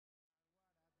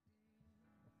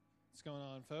What's going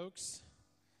on, folks?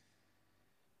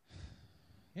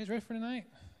 You guys ready for tonight?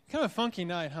 Kind of a funky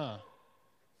night, huh?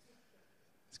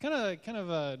 It's kind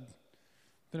of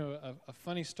been a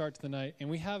funny start to the night, and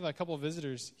we have a couple of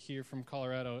visitors here from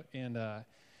Colorado, and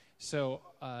so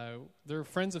they're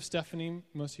friends of Stephanie.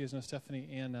 Most of you guys know Stephanie,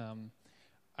 and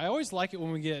I always like it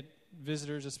when we get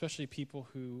visitors, especially people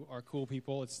who are cool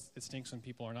people. It stinks when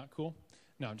people are not cool.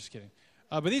 No, I'm just kidding.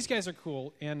 But these guys are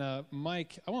cool, and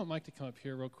Mike, I want Mike to come up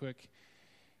here real quick.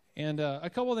 And a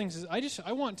couple of things is I just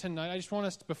want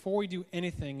us to, before we do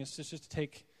anything, is just to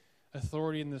take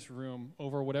authority in this room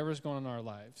over whatever's going on in our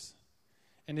lives,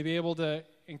 and to be able to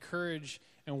encourage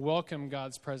and welcome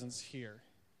God's presence here.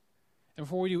 And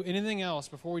before we do anything else,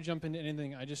 before we jump into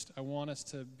anything, I want us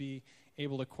to be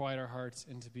able to quiet our hearts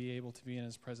and to be able to be in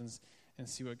His presence and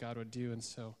see what God would do. And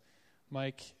so,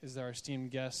 Mike is our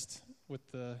esteemed guest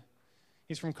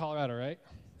he's from Colorado, right?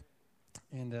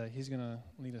 And he's going to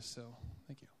lead us, so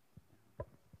thank you.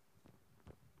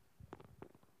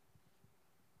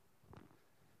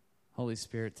 Holy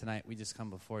Spirit, tonight we just come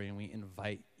before you and we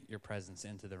invite your presence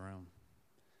into the room.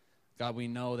 God, we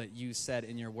know that you said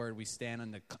in your word, we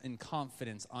stand in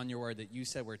confidence on your word, that you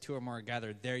said where two or more are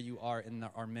gathered, there you are in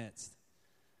our midst.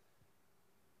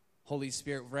 Holy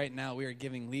Spirit, right now we are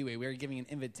giving leeway. We are giving an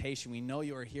invitation. We know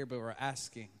you are here, but we're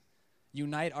asking.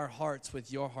 Unite our hearts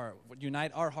with your heart.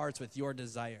 Unite our hearts with your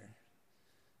desire.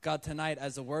 God, tonight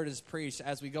as the word is preached,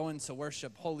 as we go into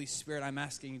worship, Holy Spirit, I'm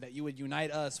asking that you would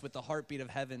unite us with the heartbeat of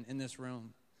heaven in this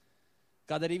room.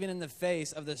 God, that even in the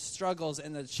face of the struggles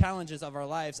and the challenges of our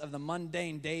lives, of the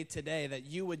mundane day to day, that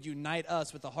you would unite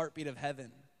us with the heartbeat of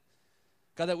heaven.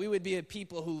 God, that we would be a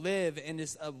people who live in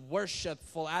this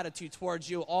worshipful attitude towards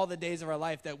you all the days of our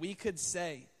life, that we could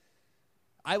say,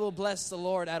 I will bless the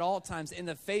Lord at all times. In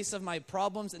the face of my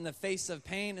problems, in the face of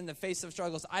pain, in the face of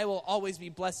struggles, I will always be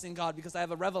blessing God because I have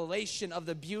a revelation of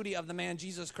the beauty of the man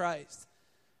Jesus Christ.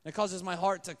 And it causes my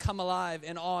heart to come alive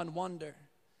in awe and wonder.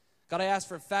 God, I ask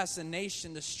for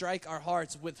fascination to strike our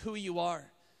hearts with who you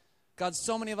are. God,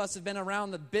 so many of us have been around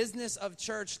the business of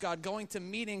church, God, going to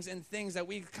meetings and things that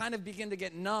we kind of begin to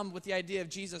get numb with the idea of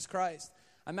Jesus Christ.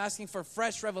 I'm asking for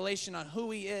fresh revelation on who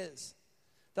He is.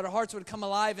 That our hearts would come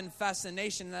alive in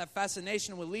fascination, and that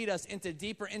fascination would lead us into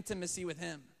deeper intimacy with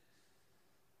Him.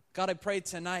 God, I pray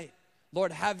tonight,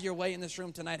 Lord, have your way in this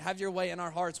room tonight. Have your way in our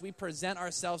hearts. We present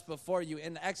ourselves before you.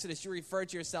 In Exodus, you refer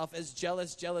to yourself as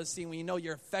jealousy, and we know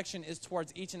your affection is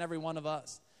towards each and every one of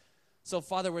us. So,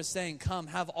 Father, we're saying, come,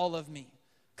 have all of me.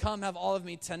 Come, have all of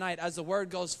me tonight. As the word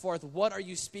goes forth, what are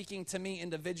you speaking to me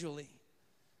individually?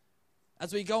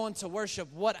 As we go into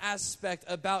worship, what aspect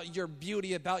about your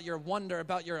beauty, about your wonder,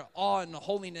 about your awe and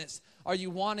holiness are you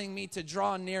wanting me to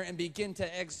draw near and begin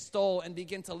to extol and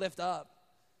begin to lift up?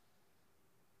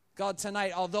 God,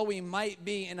 tonight, although we might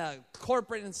be in a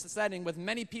corporate setting with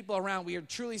many people around, we are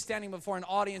truly standing before an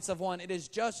audience of one. It is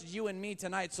just you and me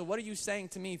tonight. So what are you saying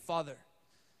to me, Father?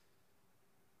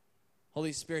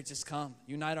 Holy Spirit, just come.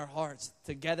 Unite our hearts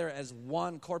together as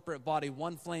one corporate body,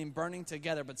 one flame burning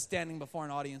together, but standing before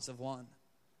an audience of one.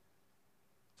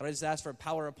 God, I just ask for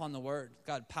power upon the word.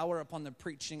 God, power upon the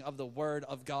preaching of the word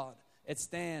of God. It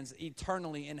stands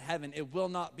eternally in heaven. It will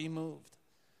not be moved.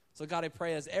 So God, I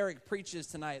pray as Eric preaches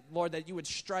tonight, Lord, that you would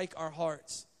strike our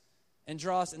hearts and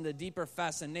draw us in the deeper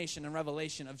fascination and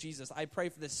revelation of Jesus. I pray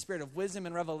for the spirit of wisdom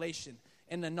and revelation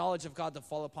and the knowledge of God to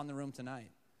fall upon the room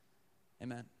tonight.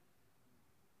 Amen.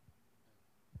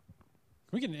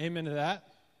 Can we get an amen to that?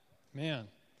 Man.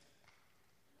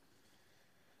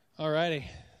 All righty.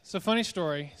 So funny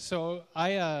story. So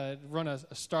I run a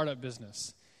startup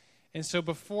business. And so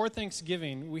before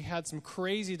Thanksgiving, we had some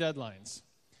crazy deadlines.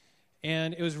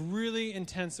 And it was really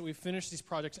intense that we finished these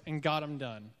projects and got them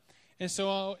done. And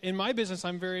so in my business,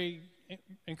 I'm very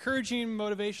encouraging,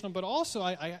 motivational, but also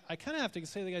I kind of have to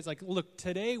say to the guys, like, look,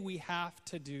 today we have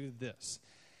to do this.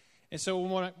 And so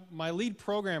when my lead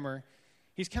programmer,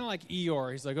 he's kind of like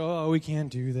Eeyore. He's like, oh, we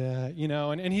can't do that, you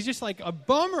know. And he's just like a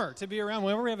bummer to be around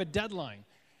whenever we have a deadline.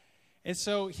 And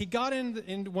so he got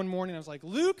in one morning. I was like,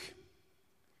 Luke,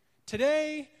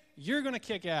 today you're going to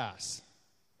kick ass,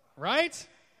 right?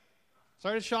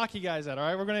 Sorry to shock you guys, all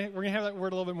right? We're gonna have that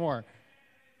word a little bit more.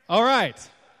 All right.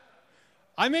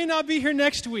 I may not be here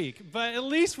next week, but at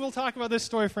least we'll talk about this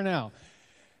story for now.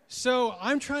 So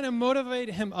I'm trying to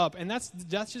motivate him up, and that's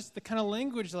just the kind of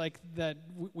language like that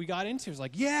we got into. It was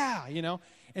like, yeah, you know.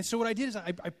 And so what I did is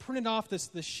I printed off this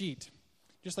sheet,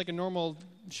 just like a normal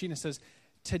sheet, and it says,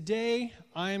 today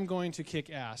I am going to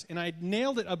kick ass. And I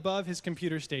nailed it above his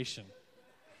computer station.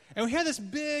 And we had this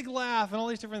big laugh and all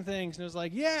these different things, and it was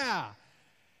like, yeah.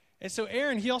 And so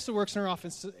Aaron, he also works in our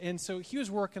office, and so he was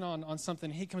working on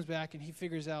something. He comes back, and he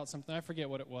figures out something. I forget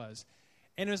what it was.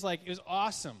 And it was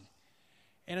awesome.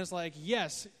 And it was like,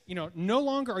 yes, no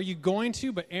longer are you going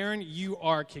to, but Aaron, you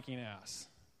are kicking ass.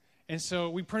 And so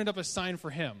we printed up a sign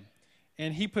for him,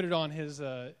 and he put it on his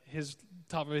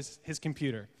top of his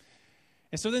computer.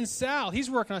 And so then Sal, he's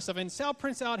working on stuff, and Sal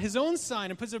prints out his own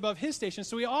sign and puts it above his station.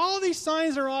 So all these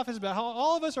signs in our office about how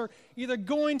all of us are either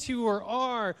going to or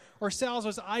are, or Sal's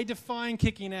was, I define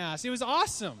kicking ass. It was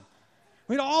awesome.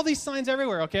 We had all these signs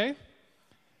everywhere, okay?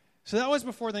 So that was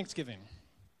before Thanksgiving.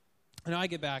 And I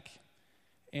get back,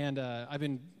 and I've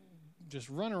been just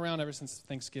running around ever since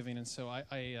Thanksgiving. And so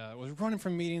I was running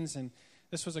from meetings, and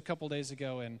this was a couple days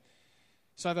ago. And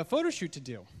so I have a photo shoot to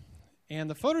do. And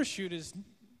the photo shoot is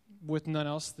with none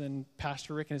else than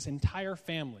Pastor Rick and his entire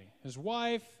family. His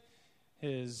wife,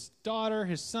 his daughter,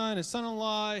 his son, his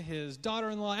son-in-law, his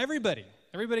daughter-in-law, everybody.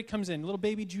 Everybody comes in, little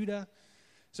baby Judah.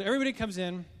 So everybody comes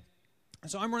in. And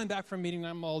so I'm running back from a meeting.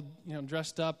 I'm all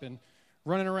dressed up and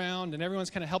running around, and everyone's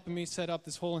kind of helping me set up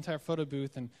this whole entire photo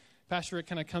booth. And Pastor Rick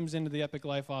kind of comes into the Epic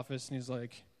Life office, and he's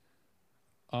like,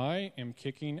 I am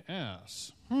kicking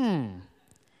ass.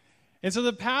 And so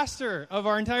the pastor of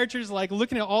our entire church is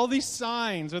looking at all these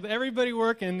signs with everybody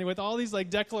working, with all these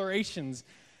declarations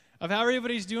of how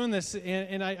everybody's doing this.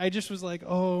 And I just was like,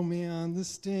 oh man, this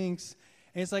stinks.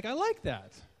 And it's like, I like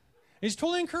that. It's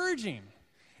totally encouraging.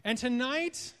 And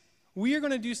tonight, we are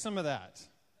going to do some of that.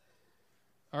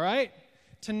 All right?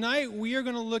 Tonight, we are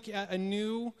going to look at a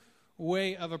new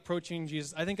way of approaching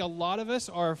Jesus. I think a lot of us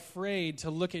are afraid to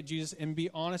look at Jesus and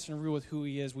be honest and real with who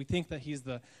he is. We think that he's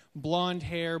the blonde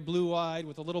hair, blue-eyed,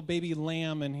 with a little baby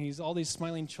lamb, and he's all these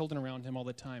smiling children around him all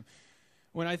the time.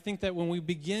 When I think that when we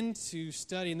begin to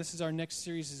study, and this is our next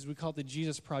series, is we call it the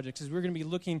Jesus Project, is we're going to be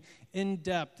looking in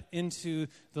depth into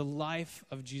the life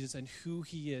of Jesus and who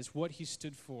he is, what he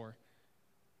stood for.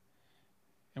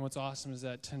 And what's awesome is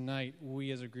that tonight,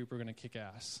 we as a group are going to kick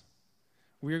ass.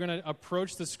 We are going to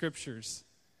approach the scriptures,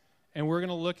 and we're going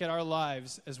to look at our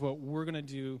lives as what we're going to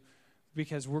do,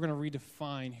 because we're going to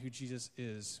redefine who Jesus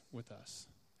is with us.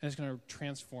 And it's going to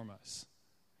transform us.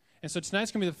 And so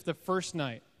tonight's going to be the first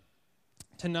night.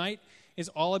 Tonight is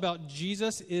all about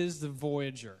Jesus is the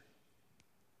voyager.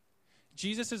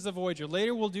 Jesus is the voyager.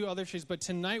 Later we'll do other things, but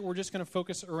tonight we're just going to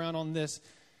focus around on this.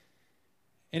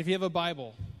 And if you have a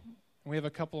Bible, we have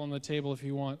a couple on the table if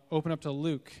you want, open up to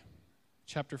Luke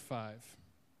chapter 5.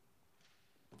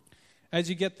 As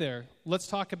you get there, let's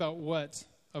talk about what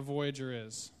a voyager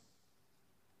is.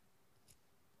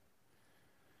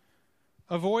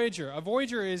 A voyager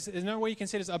is another way you can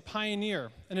say it, is a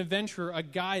pioneer, an adventurer, a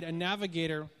guide, a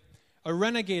navigator, a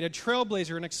renegade, a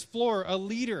trailblazer, an explorer, a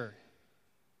leader.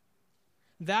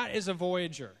 That is a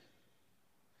voyager.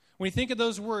 When you think of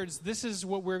those words, this is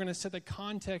what we're going to set the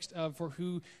context of for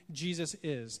who Jesus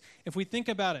is. If we think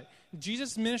about it,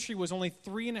 Jesus' ministry was only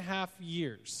 3.5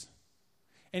 years.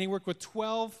 And he worked with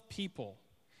 12 people,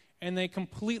 and they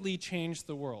completely changed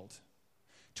the world.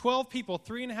 12 people,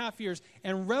 3.5 years,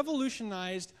 and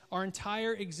revolutionized our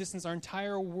entire existence. Our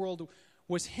entire world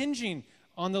was hinging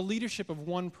on the leadership of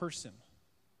one person.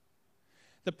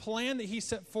 The plan that he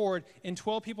set forward in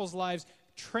 12 people's lives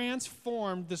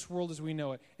transformed this world as we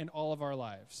know it in all of our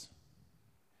lives.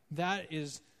 That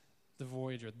is the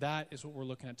voyager. That is what we're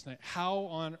looking at tonight. How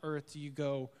on earth do you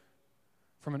go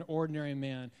from an ordinary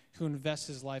man who invests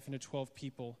his life into 12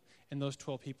 people, and those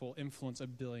 12 people influence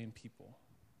 1 billion people?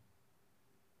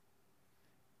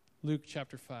 Luke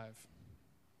chapter 5,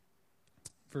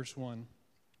 verse 1.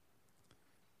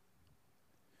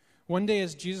 One day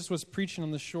as Jesus was preaching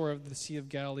on the shore of the Sea of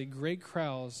Galilee, great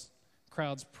crowds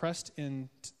pressed in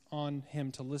on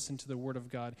him to listen to the word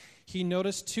of God. He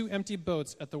noticed 2 empty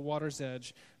boats at the water's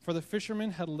edge, for the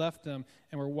fishermen had left them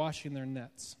and were washing their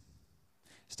nets.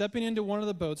 Stepping into one of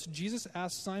the boats, Jesus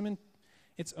asked Simon,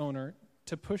 its owner,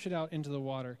 to push it out into the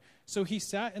water. So he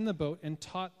sat in the boat and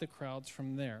taught the crowds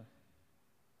from there.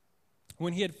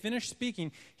 When he had finished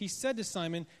speaking, he said to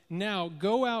Simon, "Now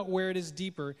go out where it is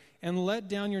deeper and let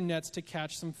down your nets to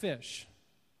catch some fish."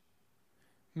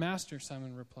 "Master,"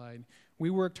 Simon replied, "we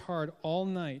worked hard all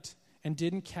night and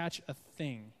didn't catch a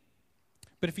thing.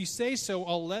 But if you say so,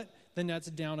 I'll let the nets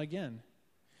down again."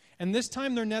 And this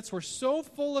time their nets were so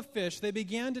full of fish, they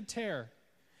began to tear.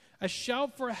 A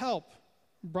shout for help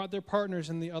brought their partners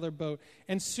in the other boat,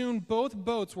 and soon both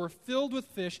boats were filled with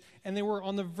fish, and they were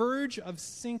on the verge of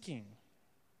sinking.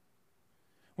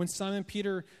 When Simon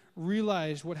Peter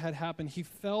realized what had happened, he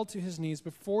fell to his knees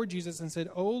before Jesus and said,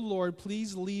 "Oh Lord,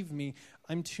 please leave me.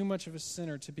 I'm too much of a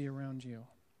sinner to be around you."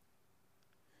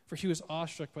 For he was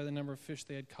awestruck by the number of fish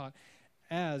they had caught,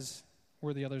 as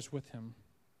were the others with him.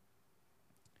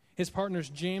 His partners,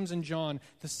 James and John,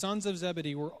 the sons of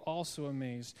Zebedee, were also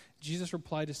amazed. Jesus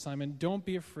replied to Simon, "Don't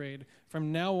be afraid.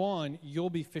 From now on, you'll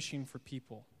be fishing for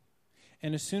people."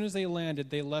 And as soon as they landed,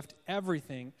 they left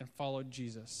everything and followed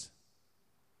Jesus.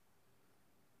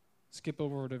 Skip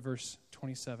over to verse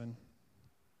 27.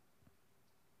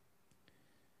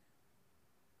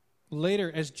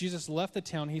 Later, as Jesus left the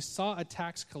town, he saw a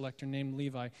tax collector named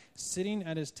Levi sitting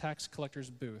at his tax collector's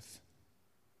booth.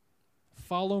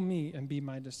 "Follow me and be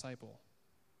my disciple,"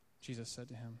 Jesus said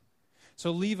to him.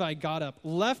 So Levi got up,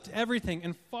 left everything,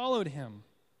 and followed him.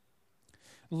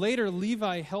 Later,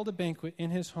 Levi held a banquet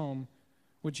in his home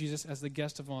with Jesus as the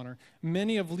guest of honor.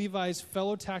 Many of Levi's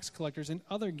fellow tax collectors and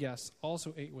other guests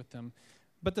also ate with them.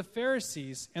 But the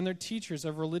Pharisees and their teachers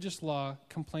of religious law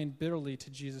complained bitterly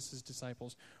to Jesus'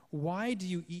 disciples. "Why do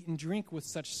you eat and drink with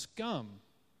such scum?"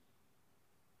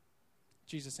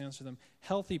 Jesus answered them,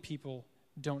 "Healthy people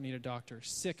don't need a doctor.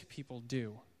 Sick people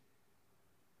do.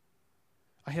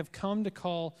 I have come to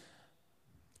call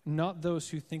not those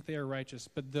who think they are righteous,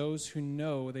 but those who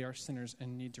know they are sinners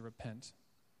and need to repent."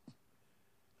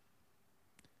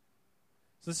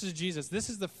 So this is Jesus. This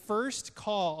is the first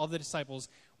call of the disciples.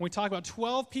 When we talk about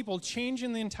 12 people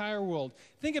changing the entire world,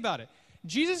 think about it.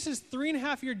 Jesus'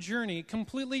 3.5-year journey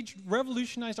completely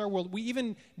revolutionized our world. We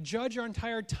even judge our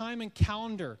entire time and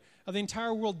calendar of the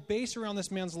entire world based around this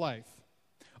man's life.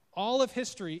 All of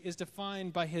history is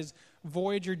defined by his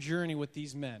voyager journey with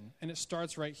these men, and it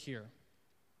starts right here.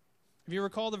 If you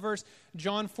recall the verse,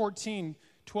 John 14,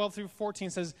 12 through 14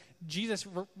 says, Jesus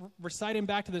reciting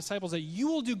back to the disciples that you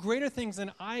will do greater things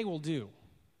than I will do.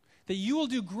 That you will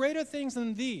do greater things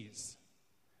than these.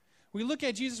 We look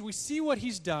at Jesus, we see what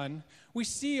he's done, we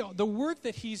see the work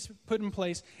that he's put in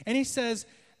place, and he says,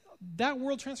 that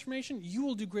world transformation, you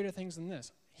will do greater things than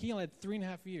this. He only had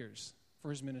 3.5 years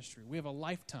for his ministry. We have a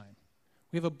lifetime.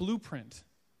 We have a blueprint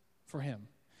for him.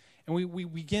 And we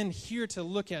begin here to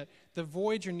look at the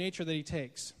voyager nature that he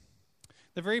takes.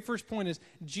 The very first point is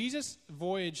Jesus'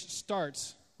 voyage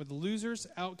starts with losers,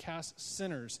 outcasts,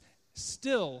 sinners,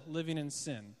 still living in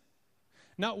sin.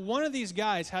 Not one of these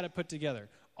guys had it put together.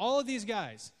 All of these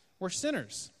guys were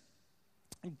sinners.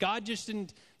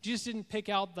 Jesus didn't pick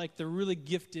out like the really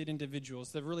gifted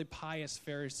individuals, the really pious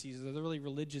Pharisees, or the really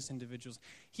religious individuals.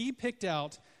 He picked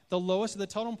out the lowest of the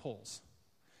totem poles.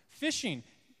 Fishing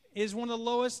is one of the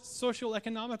lowest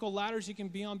socioeconomical ladders you can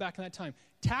be on back in that time.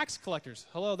 Tax collectors,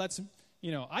 hello, that's,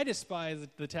 I despise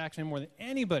the taxman more than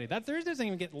anybody. That doesn't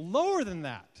even get lower than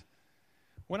that.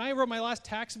 When I wrote my last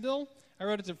tax bill, I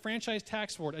wrote it to Franchise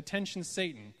Tax Board, attention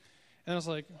Satan. And I was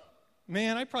like,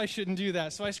 man, I probably shouldn't do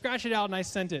that. So I scratched it out and I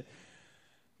sent it.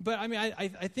 But I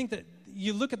think that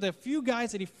you look at the few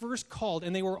guys that he first called,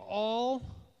 and they were all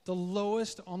the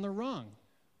lowest on the rung.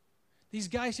 These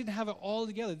guys didn't have it all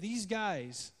together. These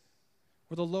guys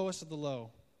were the lowest of the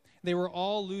low. They were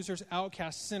all losers,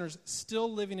 outcasts, sinners,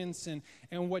 still living in sin.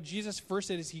 And what Jesus first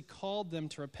did is he called them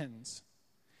to repentance.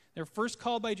 They were first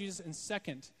called by Jesus, and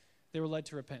second, they were led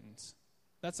to repentance.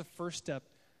 That's the first step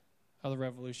of the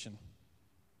revolution.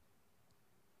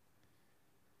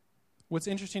 What's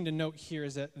interesting to note here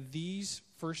is that these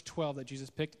first 12 that Jesus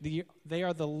picked, they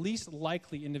are the least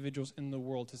likely individuals in the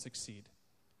world to succeed.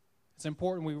 It's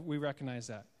important we recognize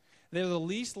that. They're the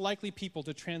least likely people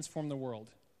to transform the world.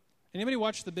 Anybody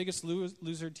watch The Biggest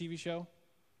Loser TV show?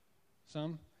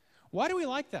 Some? Why do we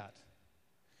like that?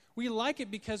 We like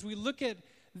it because we look at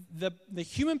the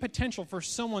human potential for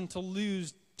someone to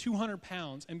lose 200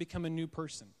 pounds and become a new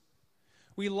person.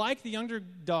 We like the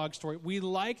underdog story. We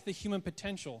like the human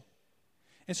potential.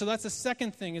 And so that's the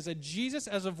second thing, is that Jesus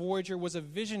as a voyager was a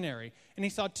visionary. And he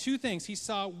saw two things. He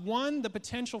saw, one, the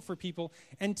potential for people,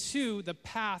 and two, the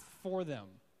path for them.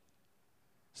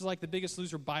 This is like The Biggest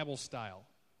Loser Bible style,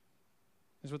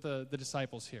 is what the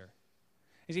disciples here.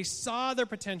 Is he saw their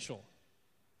potential.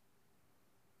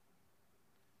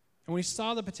 And when he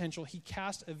saw the potential, he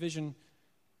cast a vision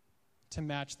to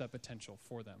match that potential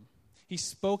for them. He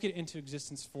spoke it into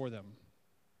existence for them.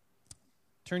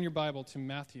 Turn your Bible to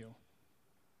Matthew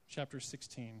chapter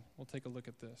 16. We'll take a look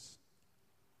at this.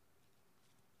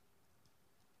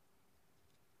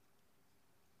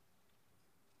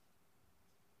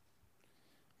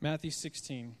 Matthew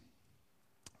 16,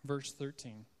 verse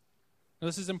 13. Now,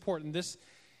 this is important. This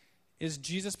is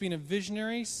Jesus being a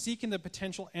visionary, seeking the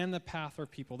potential and the path for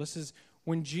people. This is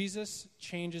when Jesus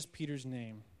changes Peter's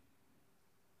name.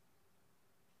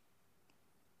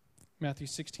 Matthew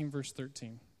 16, verse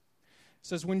 13. It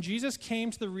says, when Jesus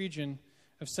came to the region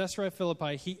of Caesarea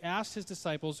Philippi, he asked his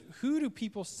disciples, who do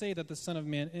people say that the Son of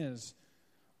Man is?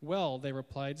 "Well," they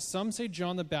replied, "some say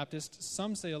John the Baptist,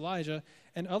 some say Elijah,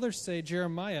 and others say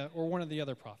Jeremiah or one of the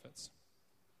other prophets."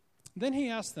 Then he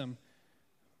asked them,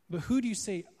 "But who do you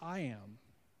say I am?"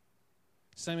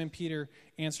 Simon Peter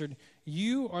answered,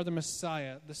 "You are the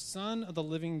Messiah, the Son of the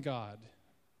living God."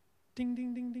 Ding,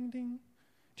 ding, ding, ding, ding.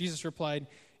 Jesus replied,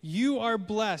 "You are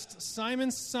blessed,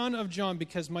 Simon, son of John,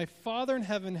 because my Father in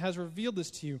heaven has revealed this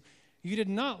to you. You did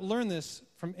not learn this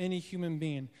from any human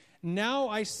being. Now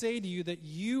I say to you that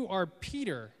you are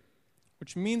Peter,"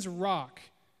 which means rock,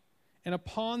 "and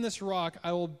upon this rock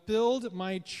I will build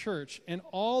my church, and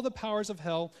all the powers of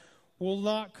hell will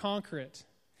not conquer it.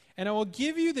 And I will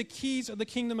give you the keys of the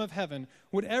kingdom of heaven.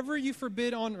 Whatever you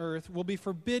forbid on earth will be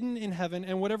forbidden in heaven,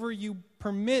 and whatever you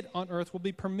permit on earth will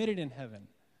be permitted in heaven."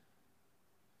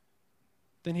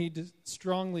 Then he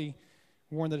strongly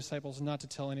warned the disciples not to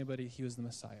tell anybody he was the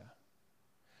Messiah.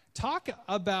 Talk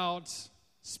about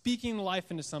speaking life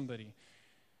into somebody.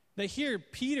 That here,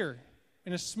 Peter,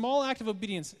 in a small act of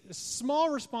obedience, a small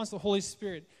response to the Holy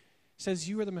Spirit, says,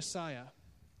 "You are the Messiah."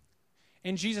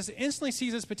 And Jesus instantly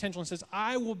sees his potential and says,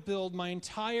 "I will build my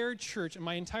entire church and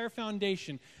my entire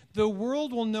foundation. The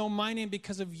world will know my name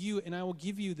because of you, and I will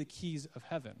give you the keys of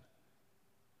heaven."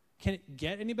 Can it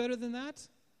get any better than that?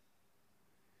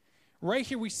 Right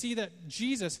here we see that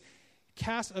Jesus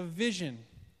casts a vision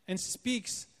and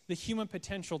speaks the human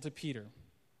potential to Peter.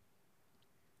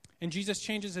 And Jesus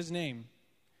changes his name.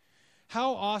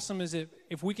 How awesome is it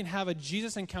if we can have a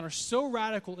Jesus encounter so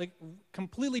radical it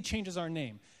completely changes our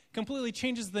name, completely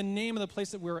changes the name of the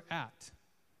place that we're at.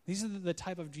 These are the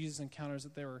type of Jesus encounters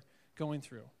that they were going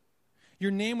through.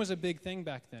 Your name was a big thing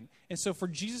back then. And so for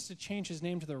Jesus to change his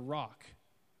name to the Rock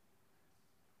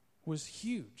was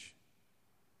huge.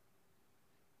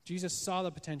 Jesus saw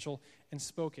the potential and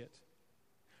spoke it.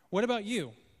 What about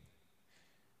you?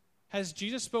 Has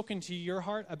Jesus spoken to your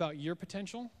heart about your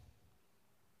potential?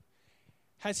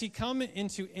 Has he come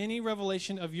into any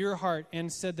revelation of your heart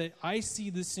and said that I see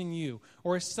this in you?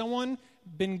 Or has someone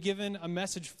been given a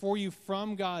message for you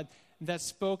from God that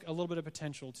spoke a little bit of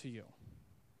potential to you?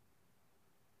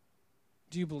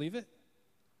 Do you believe it?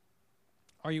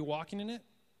 Are you walking in it?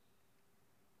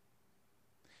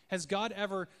 Has God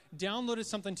ever downloaded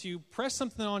something to you, pressed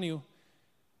something on you,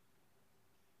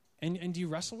 and do you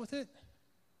wrestle with it?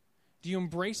 Do you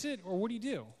embrace it, or what do you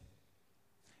do?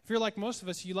 If you're like most of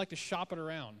us, you like to shop it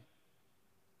around.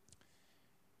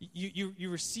 You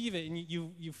receive it, and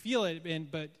you feel it,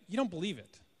 but you don't believe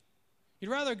it. You'd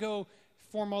rather go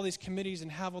form all these committees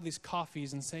and have all these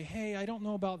coffees and say, hey, I don't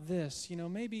know about this.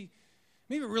 Maybe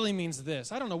it really means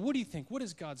this. I don't know. What do you think? What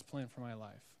is God's plan for my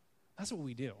life? That's what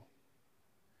we do.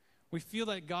 We feel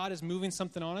that God is moving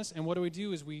something on us, and what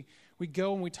do? Is we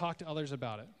go and we talk to others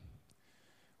about it.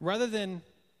 Rather than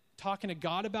talking to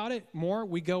God about it more,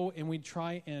 we go and we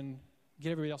try and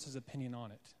get everybody else's opinion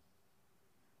on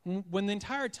it. When the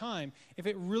entire time, if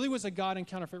it really was a God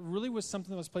encounter, if it really was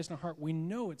something that was placed in our heart, we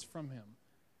know it's from him.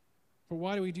 But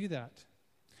why do we do that?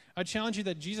 I challenge you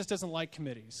that Jesus doesn't like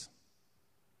committees.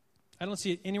 I don't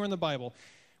see it anywhere in the Bible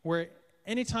where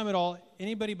anytime at all,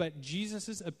 anybody but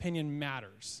Jesus' opinion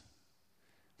matters.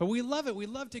 But we love it. We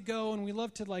love to go and we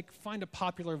love to find a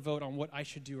popular vote on what I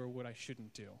should do or what I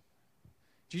shouldn't do.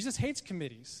 Jesus hates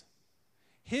committees.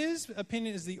 His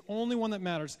opinion is the only one that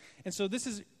matters. And so this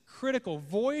is critical.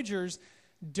 Voyagers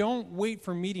don't wait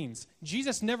for meetings.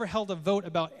 Jesus never held a vote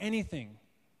about anything.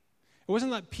 It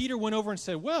wasn't that Peter went over and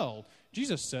said, well,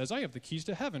 Jesus says I have the keys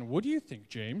to heaven. What do you think,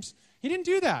 James? He didn't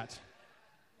do that.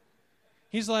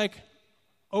 He's like,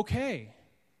 okay.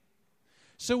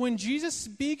 So when Jesus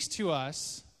speaks to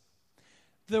us,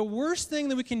 the worst thing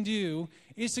that we can do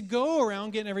is to go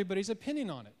around getting everybody's opinion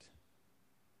on it.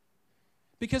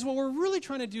 Because what we're really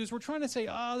trying to do is we're trying to say,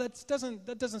 oh, that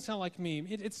doesn't sound like me.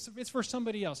 It's for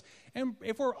somebody else. And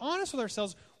if we're honest with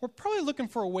ourselves, we're probably looking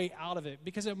for a way out of it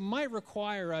because it might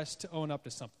require us to own up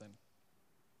to something.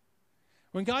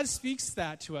 When God speaks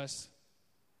that to us,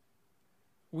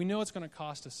 we know it's going to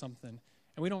cost us something,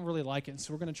 and we don't really like it, and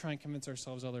so we're going to try and convince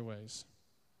ourselves other ways.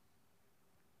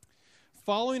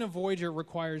 Following a voyager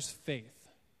requires faith.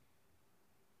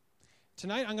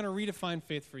 Tonight, I'm going to redefine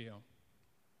faith for you.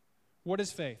 What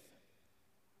is faith?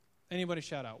 Anybody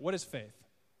shout out. What is faith?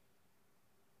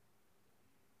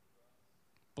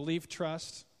 Belief,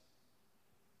 trust.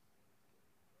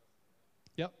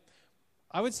 Yep.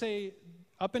 I would say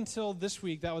up until this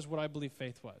week, that was what I believe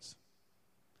faith was.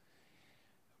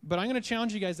 But I'm going to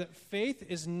challenge you guys that faith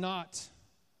is not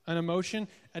an emotion,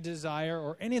 a desire,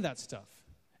 or any of that stuff.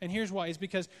 And here's why. It's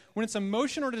because when it's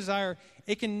emotion or desire,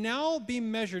 it can now be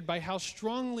measured by how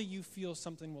strongly you feel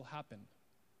something will happen.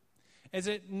 is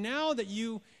that now that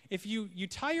if you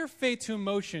tie your faith to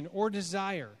emotion or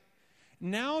desire,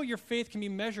 now your faith can be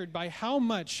measured by how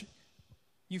much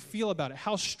you feel about it,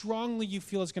 how strongly you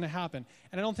feel it's going to happen.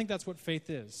 And I don't think that's what faith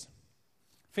is.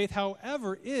 Faith,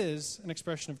 however, is an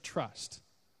expression of trust.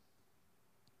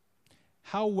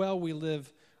 How well we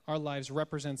live our lives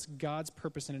represents God's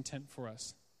purpose and intent for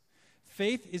us.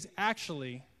 Faith is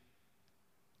actually,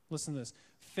 listen to this,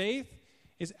 faith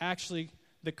is actually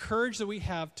the courage that we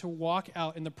have to walk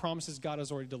out in the promises God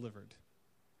has already delivered.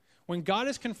 When God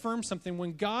has confirmed something,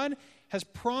 when God has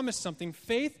promised something,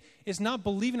 faith is not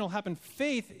believing it'll happen.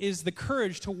 Faith is the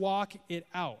courage to walk it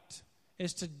out,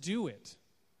 is to do it.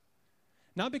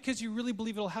 Not because you really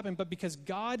believe it'll happen, but because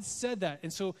God said that.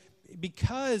 And so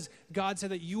because God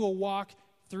said that, you will walk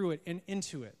through it and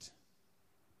into it.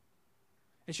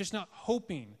 It's just not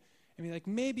hoping. I mean, like,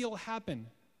 maybe it'll happen.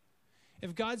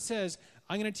 If God says,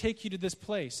 I'm going to take you to this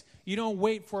place, you don't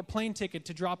wait for a plane ticket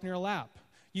to drop in your lap.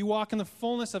 You walk in the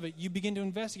fullness of it. You begin to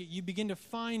investigate. You begin to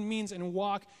find means and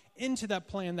walk into that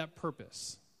plan, that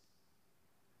purpose.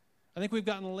 I think we've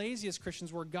gotten lazy as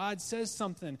Christians where God says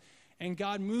something and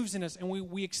God moves in us and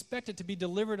we expect it to be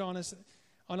delivered on us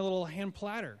on a little hand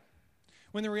platter.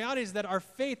 When the reality is that our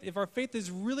faith, if our faith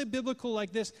is really biblical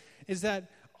like this, is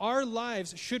that our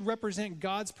lives should represent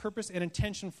God's purpose and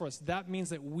intention for us. That means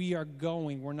that we are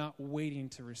going. We're not waiting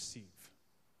to receive.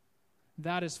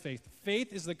 That is faith.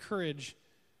 Faith is the courage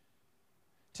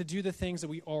to do the things that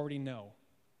we already know.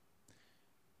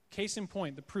 Case in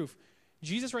point, the proof.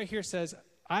 Jesus right here says,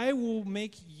 I will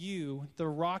make you the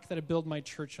rock that I build my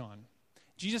church on.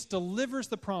 Jesus delivers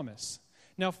the promise.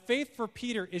 Now, faith for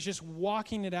Peter is just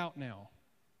walking it out now.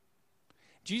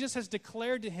 Jesus has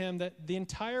declared to him that the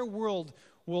entire world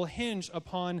will hinge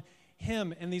upon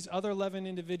him and these other 11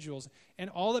 individuals. And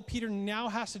all that Peter now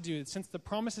has to do, since the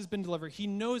promise has been delivered, he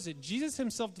knows it. Jesus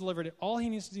himself delivered it. All he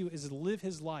needs to do is live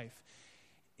his life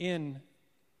in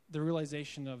the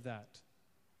realization of that.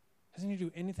 Doesn't need to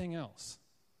do anything else.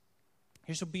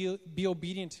 He should be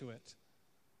obedient to it.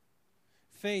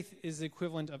 Faith is the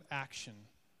equivalent of action.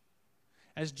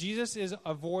 As Jesus is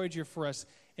a voyager for us,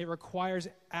 it requires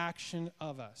action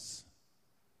of us.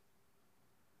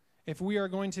 If we are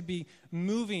going to be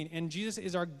moving, and Jesus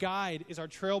is our guide, is our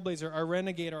trailblazer, our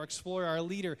renegade, our explorer, our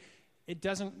leader, it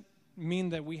doesn't mean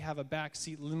that we have a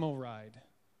backseat limo ride.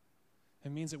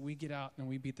 It means that we get out and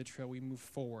we beat the trail, we move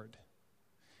forward.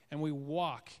 And we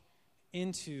walk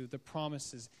into the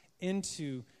promises,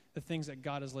 into the things that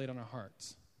God has laid on our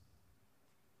hearts.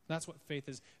 That's what faith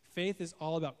is. Faith is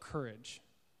all about courage.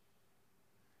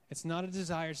 It's not a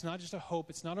desire, it's not just a hope,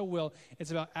 it's not a will.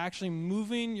 It's about actually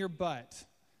moving your butt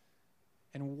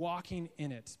and walking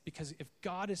in it. Because if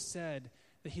God has said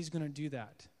that he's going to do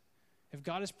that, if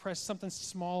God has pressed something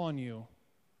small on you,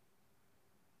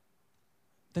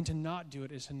 then to not do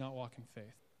it is to not walk in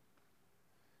faith.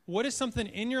 What is something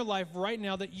in your life right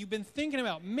now that you've been thinking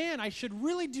about? Man, I should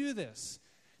really do this.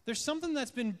 There's something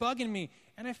that's been bugging me,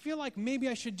 and I feel like maybe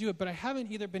I should do it, but I haven't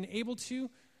either been able to,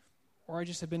 or I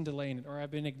just have been delaying it, or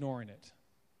I've been ignoring it.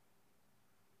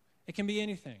 It can be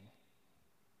anything.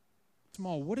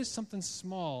 Small. What is something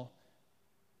small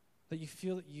that you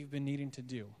feel that you've been needing to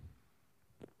do?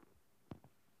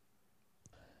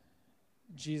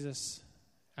 Jesus,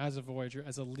 as a voyager,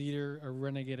 as a leader, a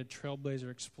renegade, a trailblazer,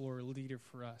 explorer, leader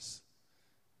for us.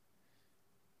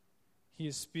 He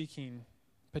is speaking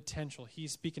potential.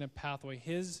 He's speaking a pathway.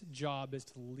 His job is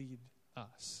to lead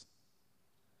us.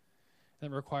 That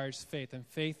requires faith. And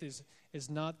faith is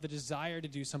not the desire to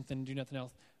do something and do nothing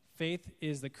else. Faith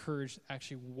is the courage to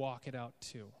actually walk it out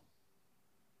too.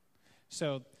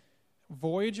 So,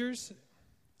 voyagers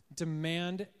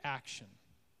demand action.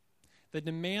 They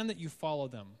demand that you follow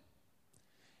them.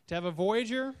 To have a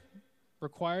voyager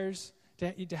requires,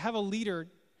 to have a leader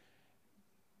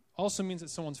also means that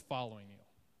someone's following you.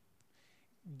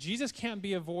 Jesus can't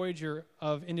be a voyager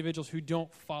of individuals who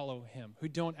don't follow him, who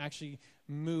don't actually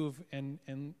move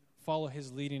and follow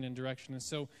his leading and direction. And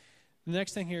so the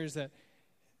next thing here is that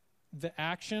the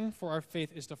action for our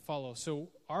faith is to follow. So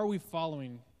are we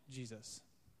following Jesus?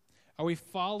 Are we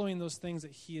following those things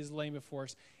that he is laying before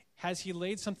us? Has he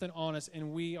laid something on us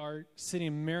and we are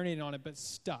sitting marinating on it but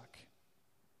stuck?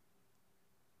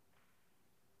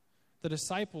 The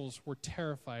disciples were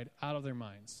terrified out of their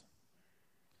minds.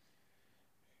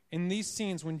 In these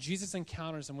scenes, when Jesus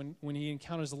encounters them, when he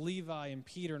encounters Levi and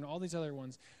Peter and all these other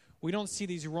ones, we don't see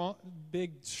these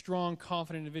big, strong,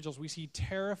 confident individuals. We see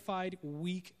terrified,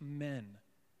 weak men.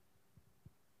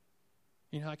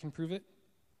 You know how I can prove it?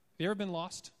 Have you ever been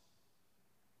lost?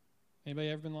 Anybody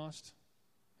ever been lost?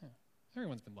 Yeah,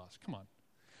 everyone's been lost. Come on.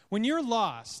 When you're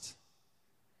lost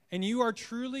and you are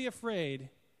truly afraid,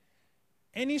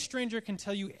 any stranger can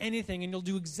tell you anything, and you'll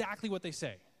do exactly what they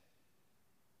say.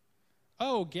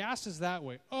 Oh, gas is that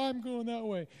way. Oh, I'm going that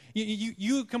way.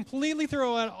 You completely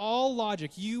throw out all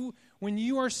logic. When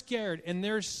you are scared and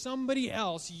there's somebody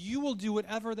else, you will do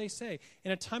whatever they say.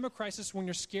 In a time of crisis, when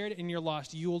you're scared and you're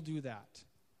lost, you will do that.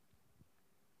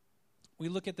 We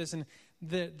look at this, and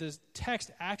the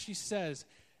text actually says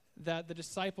that the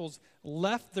disciples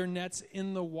left their nets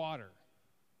in the water.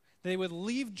 They would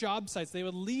leave job sites. They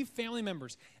would leave family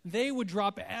members. They would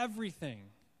drop everything.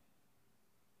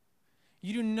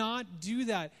 You do not do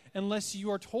that unless you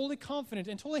are totally confident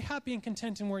and totally happy and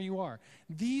content in where you are.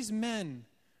 These men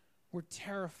were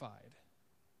terrified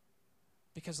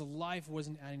because life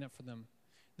wasn't adding up for them.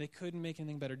 They couldn't make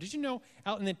anything better. Did you know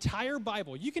out in the entire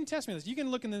Bible, you can test me this, you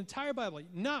can look in the entire Bible,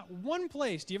 not one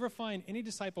place do you ever find any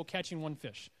disciple catching one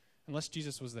fish unless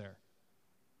Jesus was there.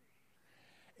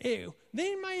 Ew.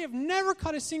 They might have never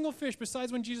caught a single fish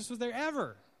besides when Jesus was there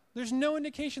ever. There's no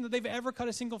indication that they've ever caught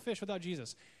a single fish without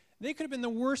Jesus. They could have been the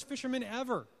worst fishermen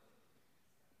ever.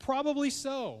 Probably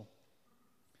so.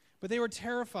 But they were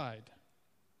terrified.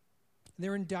 They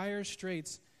were in dire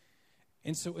straits.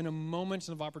 And so in a moment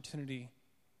of opportunity,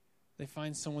 they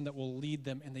find someone that will lead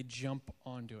them and they jump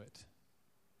onto it.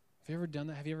 Have you ever done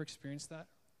that? Have you ever experienced that?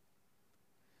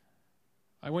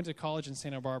 I went to college in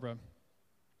Santa Barbara,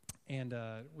 and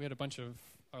we had a bunch of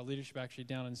our leadership actually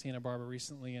down in Santa Barbara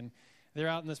recently, and they're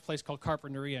out in this place called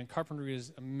Carpinteria, and Carpinteria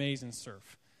is amazing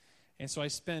surf. And so I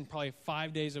spent probably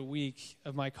 5 days a week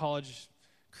of my college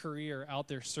career out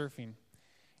there surfing.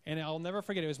 And I'll never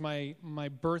forget, it was my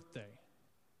birthday.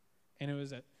 And it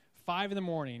was at 5 in the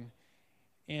morning,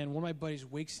 and one of my buddies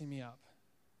wakes me up,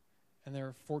 and there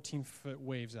are 14-foot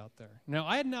waves out there. Now,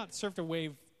 I had not surfed a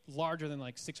wave larger than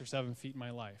like 6 or 7 feet in my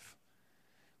life.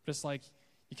 But it's like,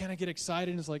 you kind of get excited,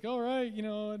 and it's like, all right,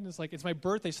 and it's like, it's my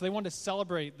birthday, so they wanted to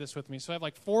celebrate this with me. So I have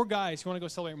like 4 guys who want to go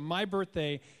celebrate my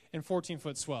birthday in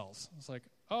 14-foot swells. It's like,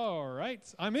 all right,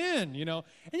 I'm in, And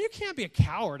you can't be a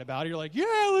coward about it. You're like,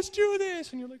 yeah, let's do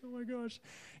this. And you're like, oh my gosh,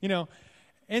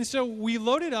 And so we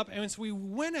loaded up, and so we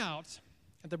went out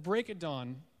at the break of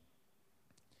dawn,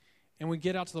 and we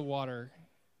get out to the water.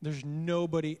 There's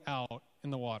nobody out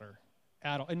in the water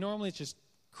at all. And normally it's just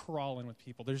crawling with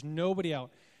people. There's nobody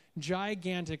out.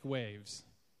 Gigantic waves.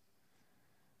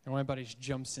 And one of my buddies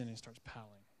jumps in and starts paddling.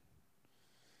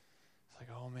 It's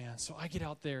like, oh man. So I get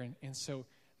out there, and so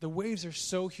the waves are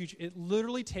so huge. It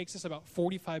literally takes us about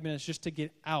 45 minutes just to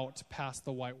get out past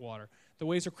the white water. The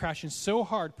waves are crashing so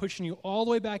hard, pushing you all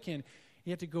the way back in.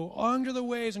 You have to go under the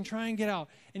waves and try and get out.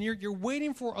 And you're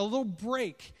waiting for a little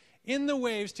break in the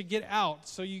waves to get out,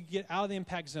 so you get out of the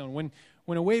impact zone.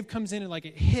 When a wave comes in and like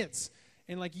it hits,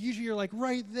 and like usually you're like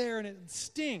right there, and it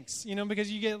stinks,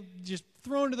 because you get just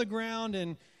thrown to the ground,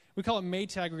 and we call it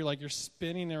Maytag, where you're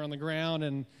spinning there on the ground,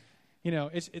 and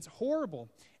it's horrible.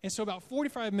 And so about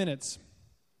 45 minutes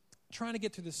trying to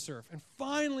get through this surf, and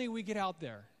finally we get out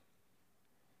there.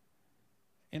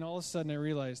 And all of a sudden I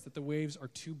realized that the waves are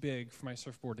too big for my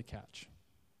surfboard to catch.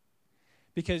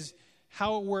 Because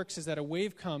how it works is that a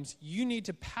wave comes, you need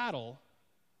to paddle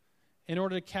in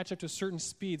order to catch up to a certain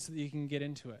speed so that you can get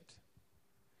into it.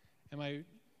 And my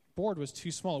board was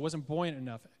too small. It wasn't buoyant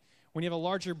enough. When you have a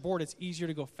larger board, it's easier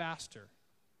to go faster.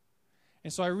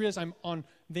 And so I realized I'm on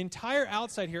the entire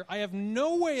outside here. I have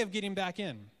no way of getting back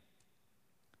in.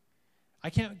 I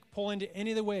can't pull into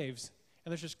any of the waves.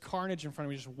 And there's just carnage in front of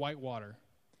me, just white water.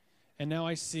 And now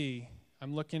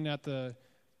I'm looking at the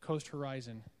coast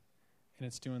horizon, and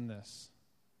it's doing this.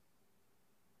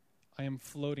 I am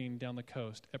floating down the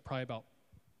coast at probably about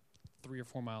 3 or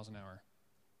 4 miles an hour.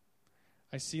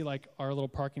 I see like our little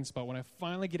parking spot. When I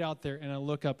finally get out there and I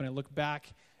look up and I look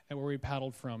back at where we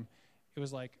paddled from, it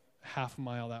was like half a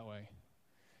mile that way.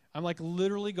 I'm like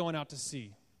literally going out to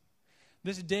sea.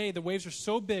 This day, the waves are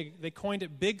so big, they coined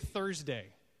it Big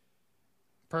Thursday.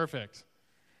 Perfect.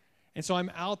 And so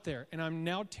I'm out there, and I'm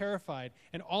now terrified,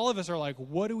 and all of us are like,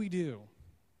 what do we do?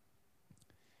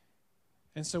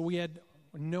 And so we had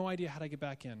no idea how to get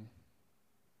back in.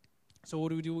 So what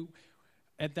do we do?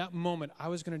 At that moment, I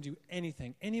was going to do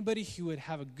anything. Anybody who would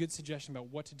have a good suggestion about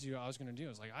what to do, I was going to do. I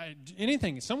was like,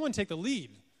 anything. Someone take the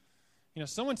lead.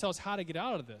 Someone tell us how to get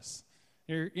out of this.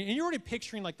 You're already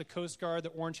picturing like the Coast Guard, the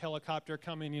orange helicopter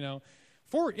coming,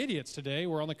 4 idiots today.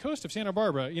 We're on the coast of Santa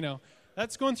Barbara.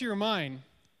 That's going through your mind.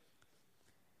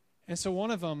 And so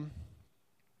one of them,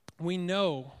 we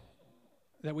know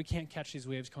that we can't catch these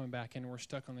waves coming back in, and we're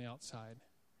stuck on the outside.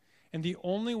 And the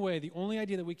only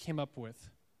idea that we came up with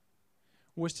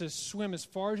was to swim as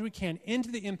far as we can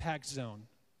into the impact zone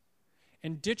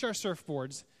and ditch our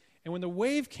surfboards And when the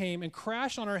wave came and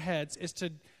crashed on our heads, is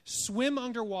to swim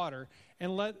underwater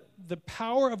and let the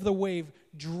power of the wave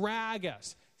drag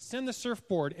us, send the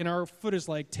surfboard, and our foot is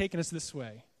like taking us this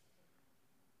way.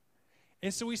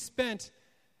 And so we spent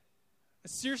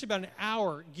seriously about an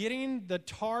hour getting the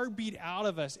tar beat out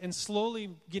of us and slowly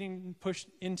getting pushed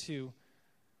into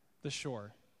the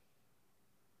shore.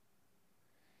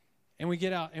 And we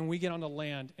get out and we get onto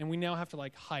land, and we now have to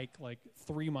hike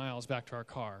 3 miles back to our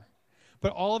car.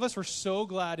 But all of us were so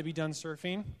glad to be done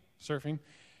surfing. And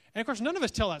of course, none of us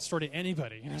tell that story to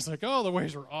anybody. It's like, oh, the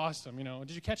waves were awesome.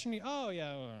 Did you catch any? Oh,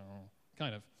 yeah, well,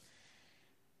 kind of.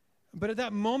 But at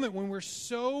that moment when we're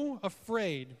so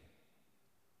afraid,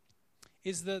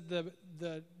 is the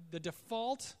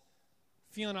default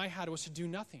feeling I had was to do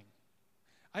nothing.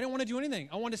 I didn't want to do anything.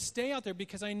 I wanted to stay out there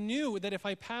because I knew that if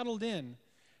I paddled in,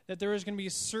 that there was going to be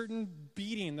a certain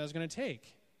beating that I was going to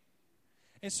take.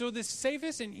 And so the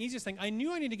safest and easiest thing, I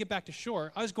knew I needed to get back to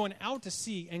shore. I was going out to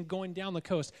sea and going down the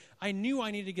coast. I knew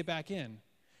I needed to get back in.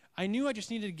 I knew I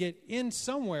just needed to get in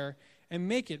somewhere and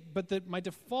make it. But my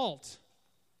default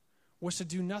was to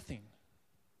do nothing.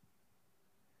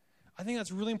 I think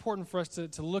that's really important for us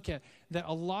to look at, that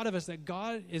a lot of us, that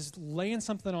God is laying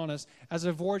something on us as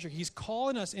a voyager. He's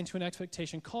calling us into an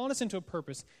expectation, calling us into a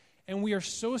purpose, and we are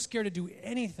so scared to do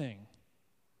anything.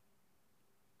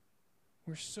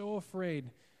 We're so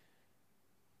afraid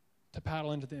to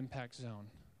paddle into the impact zone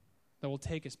that will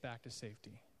take us back to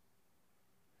safety.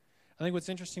 I think what's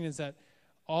interesting is that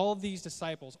all of these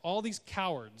disciples, all these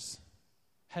cowards,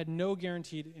 had no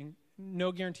guaranteed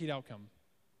outcome.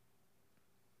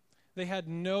 They had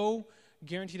no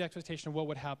guaranteed expectation of what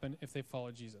would happen if they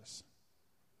followed Jesus.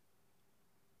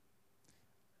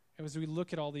 And as we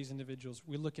look at all these individuals,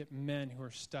 we look at men who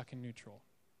are stuck in neutral.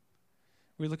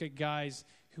 We look at guys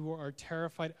who are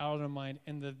terrified out of their mind,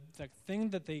 and the thing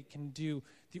that they can do,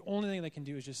 the only thing they can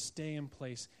do is just stay in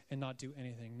place and not do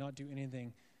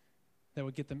anything that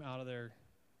would get them out of their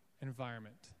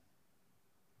environment.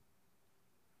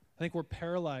 I think we're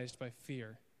paralyzed by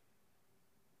fear.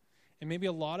 And maybe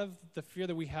a lot of the fear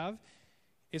that we have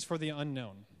is for the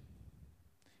unknown.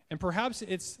 And perhaps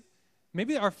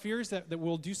maybe our fear is that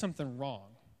we'll do something wrong.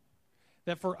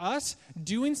 That for us,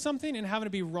 doing something and having to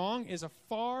be wrong is a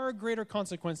far greater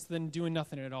consequence than doing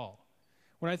nothing at all.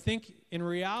 When I think in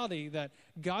reality that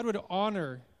God would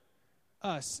honor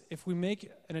us if we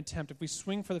make an attempt, if we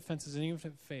swing for the fences, and even if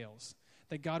it fails,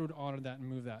 that God would honor that and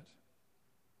move that.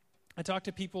 I talk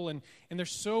to people and they're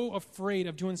so afraid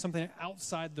of doing something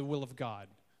outside the will of God.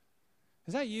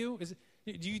 Is that you?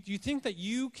 Do you think that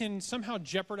you can somehow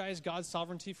jeopardize God's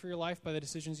sovereignty for your life by the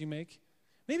decisions you make?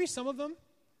 Maybe some of them.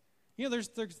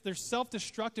 There's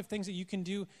self-destructive things that you can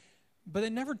do, but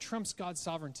it never trumps God's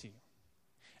sovereignty.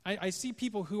 I see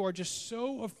people who are just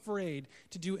so afraid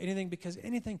to do anything because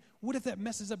what if that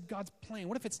messes up God's plan?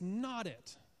 What if it's not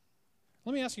it?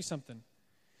 Let me ask you something.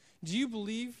 Do you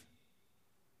believe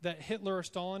that Hitler or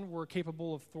Stalin were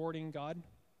capable of thwarting God?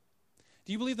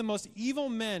 Do you believe the most evil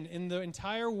men in the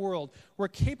entire world were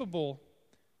capable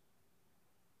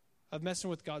of messing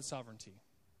with God's sovereignty?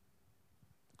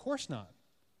 Of course not.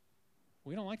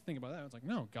 We don't like to think about that. It's like,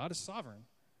 no, God is sovereign.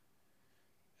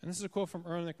 And this is a quote from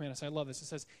Erwin McManus. I love this. It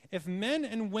says, if men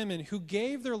and women who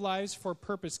gave their lives for a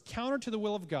purpose counter to the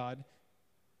will of God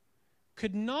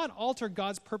could not alter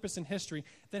God's purpose in history,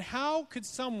 then how could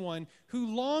someone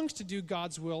who longs to do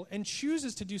God's will and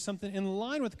chooses to do something in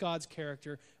line with God's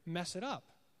character mess it up?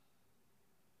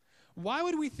 Why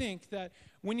would we think that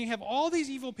when you have all these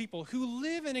evil people who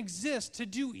live and exist to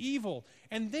do evil,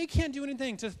 and they can't do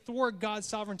anything to thwart God's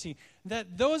sovereignty,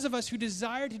 that those of us who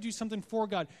desire to do something for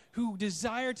God, who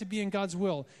desire to be in God's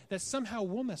will, that somehow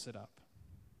we'll mess it up?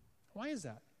 Why is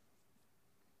that?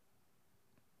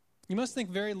 You must think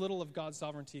very little of God's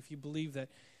sovereignty if you believe that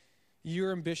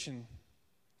your ambition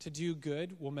to do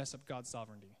good will mess up God's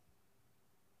sovereignty.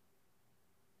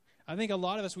 I think a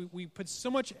lot of us, we put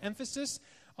so much emphasis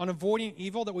on avoiding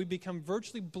evil that we become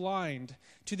virtually blind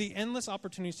to the endless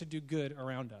opportunities to do good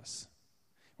around us.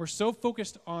 We're so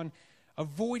focused on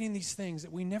avoiding these things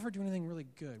that we never do anything really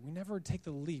good. We never take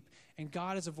the leap. And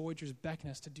God as a voyager is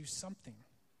beckoning us to do something.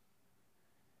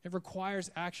 It requires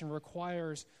action,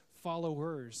 requires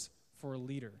followers for a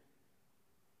leader.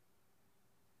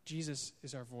 Jesus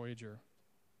is our voyager.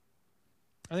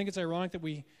 I think it's ironic that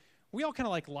we all kind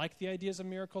of like the ideas of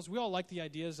miracles. We all like the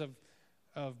ideas of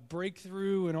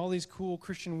breakthrough and all these cool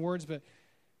Christian words, but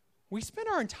we spend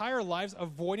our entire lives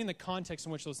avoiding the context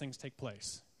in which those things take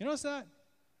place. You notice that?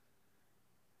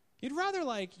 You'd rather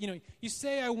you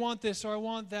say I want this or I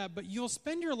want that, but you'll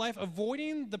spend your life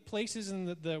avoiding the places and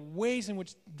the ways in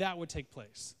which that would take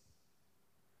place.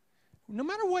 no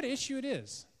matter what issue it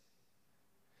is.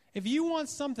 If you want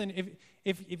something,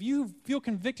 if you feel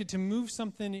convicted to move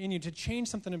something in you, to change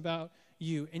something about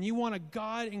you, and you want a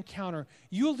God encounter,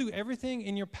 you'll do everything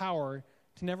in your power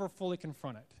to never fully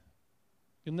confront it.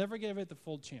 You'll never give it the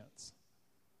full chance.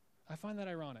 I find that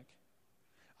ironic.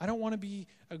 I don't want to be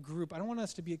a group. I don't want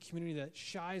us to be a community that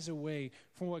shies away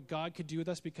from what God could do with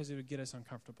us because it would get us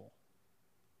uncomfortable.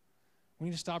 We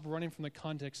need to stop running from the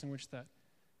context in which that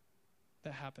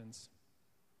happens.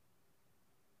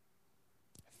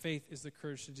 Faith is the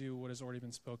courage to do what has already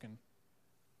been spoken.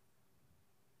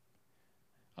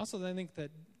 Also, I think that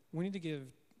we need to give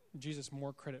Jesus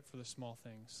more credit for the small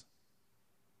things.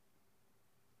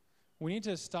 We need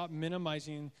to stop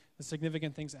minimizing the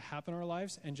significant things that happen in our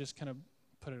lives and just kind of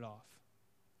put it off.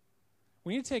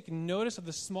 We need to take notice of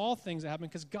the small things that happen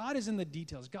because God is in the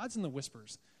details. God's in the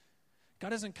whispers. God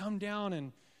doesn't come down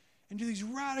and do these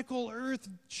radical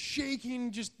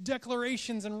earth-shaking just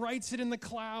declarations and writes it in the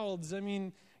clouds. I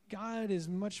mean, God is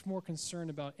much more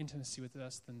concerned about intimacy with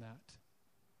us than that.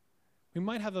 We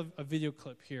might have a video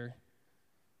clip here.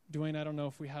 Dwayne, I don't know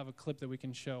if we have a clip that we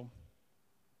can show.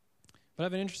 But I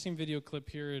have an interesting video clip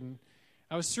here, and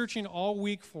I was searching all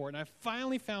week for it, and I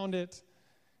finally found it,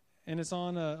 and it's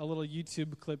on a little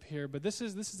YouTube clip here. But this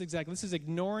is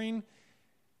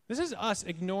us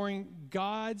ignoring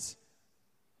God's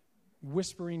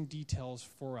whispering details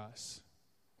for us.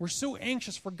 We're so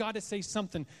anxious for God to say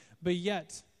something, but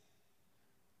yet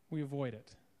we avoid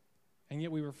it, and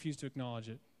yet we refuse to acknowledge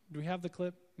it. Do we have the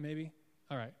clip? Maybe?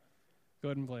 All right. Go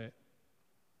ahead and play it.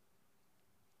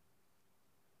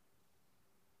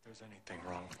 If there's anything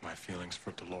wrong with my feelings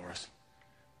for Dolores,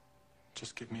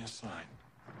 just give me a sign.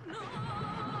 No.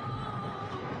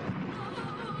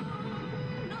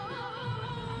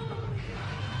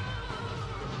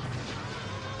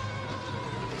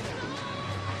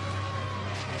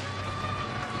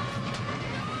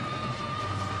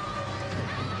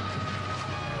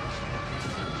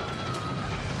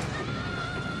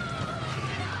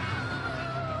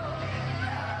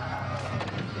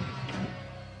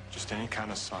 Just any kind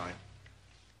of sign.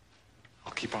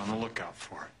 I'll keep on the lookout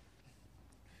for it.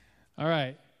 All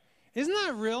right. Isn't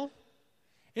that real?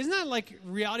 Isn't that like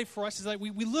reality for us? Is like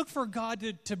we look for God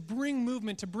to bring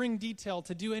movement, to bring detail,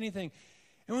 to do anything.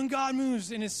 And when God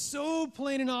moves and it's so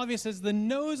plain and obvious as the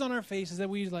nose on our faces that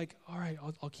we like, all right,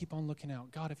 I'll keep on looking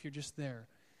out. God, if you're just there.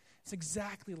 It's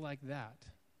exactly like that.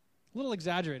 A little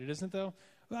exaggerated, isn't it, though?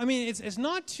 I mean, it's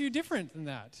not too different than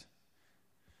that.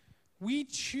 We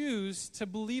choose to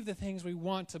believe the things we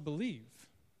want to believe,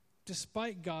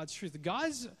 despite God's truth.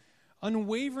 God's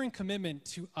unwavering commitment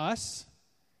to us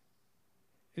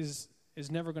is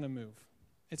never going to move.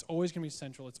 It's always going to be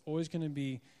central. It's always going to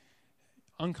be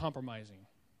uncompromising.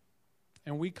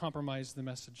 And we compromise the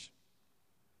message.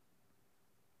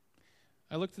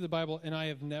 I looked through the Bible, and I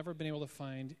have never been able to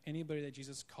find anybody that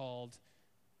Jesus called,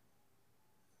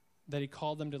 that he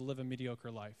called them to live a mediocre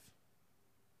life.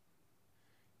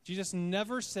 Jesus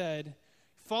never said,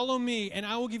 follow me, and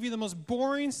I will give you the most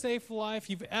boring, safe life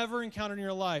you've ever encountered in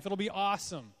your life. It'll be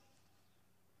awesome.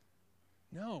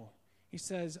 No. He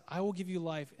says, I will give you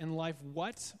life, and life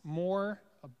what? More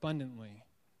abundantly.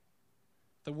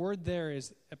 The word there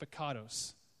is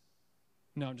epikatos.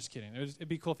 No, I'm just kidding. It'd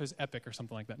be cool if it was epic or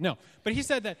something like that. No. But he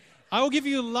said that, I will give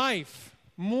you life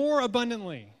more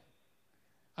abundantly.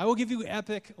 I will give you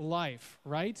epic life,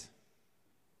 right?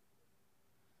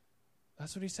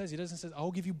 That's what he says. He doesn't say, I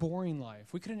will give you boring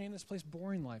life. We could have named this place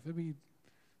Boring Life. It would be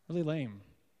really lame.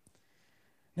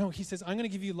 No, he says, I'm going to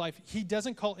give you life. He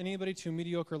doesn't call anybody to a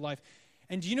mediocre life.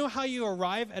 And do you know how you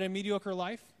arrive at a mediocre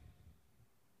life?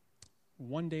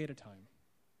 One day at a time.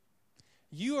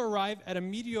 You arrive at a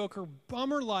mediocre,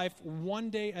 bummer life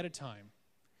one day at a time.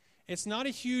 It's not a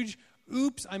huge,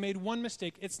 oops, I made one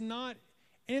mistake. It's not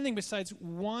anything besides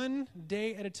one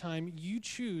day at a time. You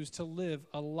choose to live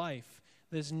a life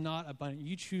that is not abundant.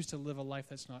 You choose to live a life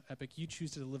that's not epic. You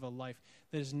choose to live a life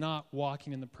that is not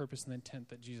walking in the purpose and the intent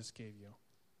that Jesus gave you.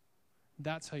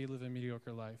 That's how you live a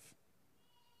mediocre life.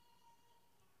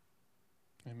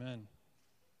 Amen.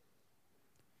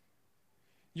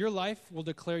 Your life will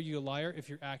declare you a liar if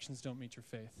your actions don't meet your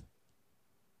faith.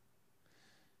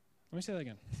 Let me say that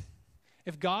again.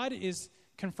 If God is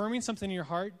confirming something in your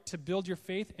heart to build your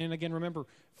faith, and again, remember,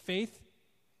 faith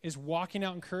is walking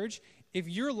out in courage. If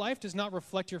your life does not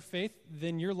reflect your faith,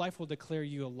 then your life will declare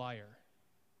you a liar.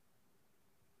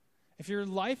 If your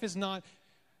life is not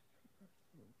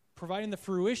providing the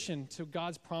fruition to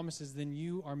God's promises, then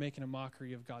you are making a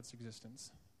mockery of God's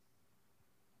existence.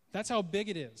 That's how big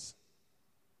it is.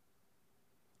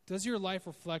 Does your life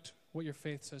reflect what your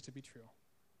faith says to be true?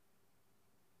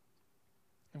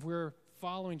 If we're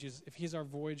following Jesus, if he's our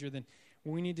voyager, then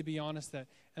we need to be honest that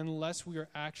unless we are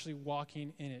actually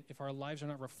walking in it, if our lives are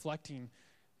not reflecting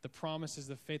the promises,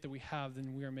 the faith that we have,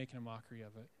 then we are making a mockery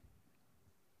of it.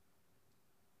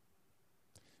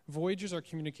 Voyagers are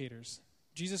communicators.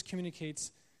 Jesus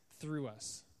communicates through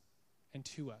us and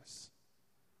to us.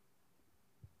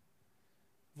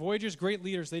 Voyagers, great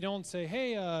leaders, they don't say,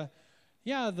 hey,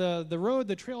 the road,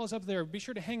 the trail is up there. Be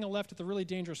sure to hang a left at the really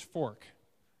dangerous fork.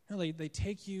 No, they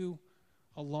take you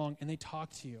along and they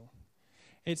talk to you.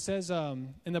 It says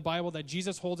in the Bible that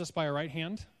Jesus holds us by our right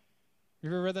hand. You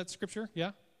ever read that scripture?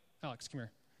 Yeah? Alex, come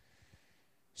here.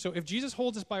 So if Jesus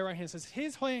holds us by our right hand, it says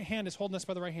his hand is holding us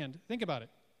by the right hand. Think about it.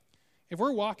 If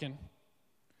we're walking,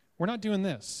 we're not doing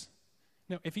this.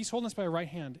 No, if he's holding us by our right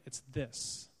hand, it's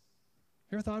this.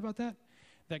 You ever thought about that?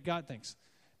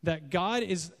 That God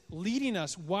is leading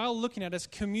us while looking at us,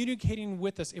 communicating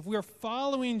with us. If we are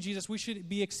following Jesus, we should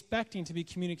be expecting to be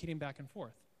communicating back and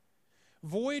forth.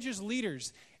 Voyagers,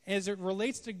 leaders, as it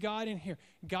relates to God in here,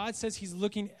 God says he's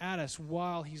looking at us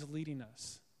while he's leading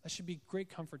us. That should be great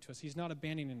comfort to us. He's not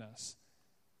abandoning us.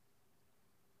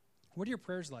 What are your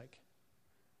prayers like?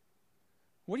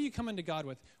 What are you coming to God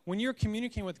with? When you're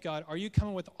communicating with God, are you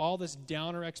coming with all this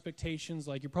downer expectations,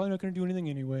 like you're probably not going to do anything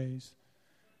anyways?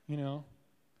 You know?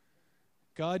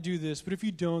 God, do this, but if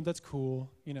you don't, that's cool.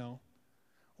 You know?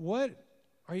 What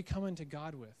are you coming to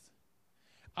God with?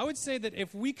 I would say that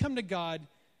if we come to God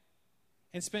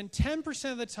and spend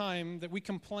 10% of the time that we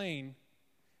complain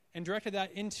and directed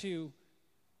that into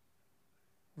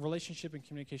relationship and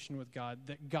communication with God,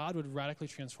 that God would radically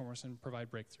transform us and provide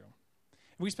breakthrough.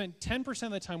 If we spend 10%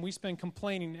 of the time we spend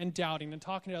complaining and doubting and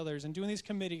talking to others and doing these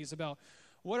committees about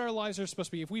what our lives are supposed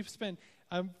to be, if we spend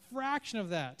a fraction of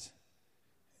that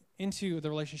into the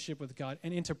relationship with God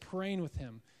and into praying with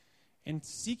him and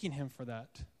seeking him for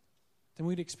that, then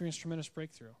we'd experience tremendous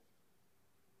breakthrough.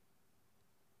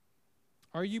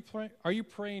 Are you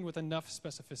praying with enough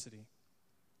specificity?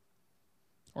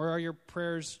 Or are your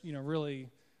prayers, really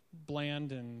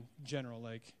bland and general,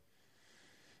 like,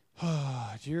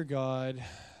 oh, dear God,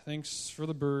 thanks for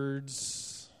the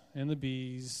birds and the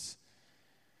bees.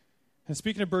 And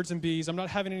speaking of birds and bees, I'm not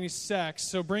having any sex,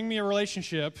 so bring me a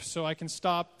relationship so I can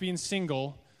stop being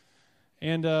single.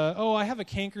 And, I have a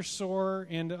canker sore,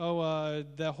 and,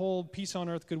 the whole peace on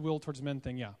earth, goodwill towards men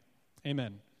thing, yeah,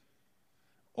 amen.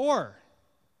 Or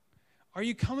are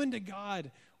you coming to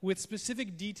God with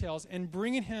specific details and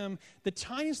bringing him the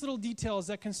tiniest little details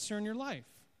that concern your life?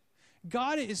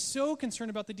 God is so concerned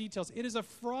about the details. It is a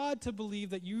fraud to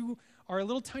believe that you are a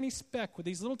little tiny speck with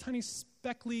these little tiny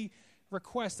speckly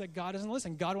requests that God doesn't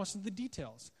listen. God wants the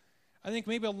details. I think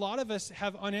maybe a lot of us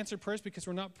have unanswered prayers because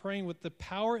we're not praying with the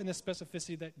power and the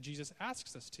specificity that Jesus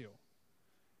asks us to. It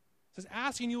says,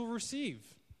 ask and you will receive.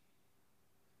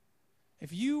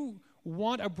 If you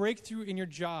want a breakthrough in your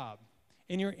job,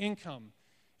 in your income,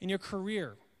 in your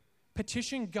career,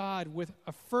 petition God with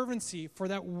a fervency for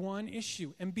that one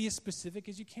issue and be as specific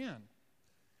as you can.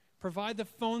 Provide the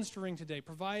phones to ring today.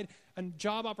 Provide a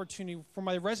job opportunity for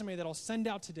my resume that I'll send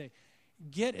out today.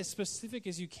 Get as specific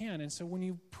as you can. And so when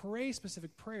you pray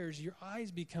specific prayers, your eyes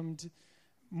become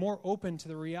more open to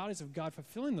the realities of God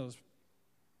fulfilling those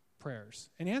prayers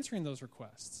and answering those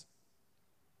requests.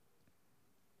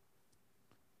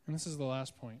 And this is the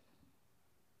last point.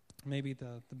 Maybe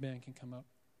the band can come up.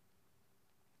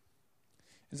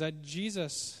 Is that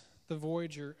Jesus, the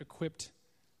voyager, equipped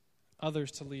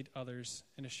others to lead others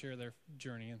and to share their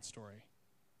journey and story.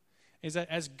 Is that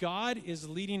as God is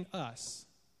leading us,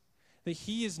 that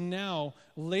he has now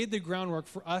laid the groundwork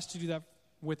for us to do that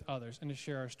with others and to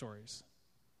share our stories.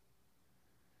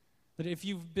 That if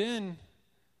you've been,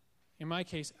 in my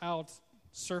case, out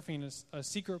surfing a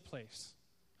secret place,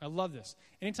 I love this.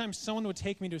 Anytime someone would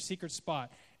take me to a secret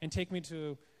spot and take me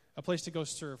to a place to go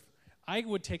surf, I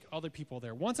would take other people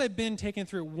there. Once I've been taken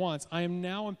through it once, I am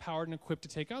now empowered and equipped to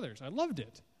take others. I loved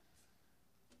it.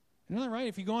 Isn't that right?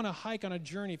 If you go on a hike, on a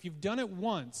journey, if you've done it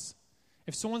once,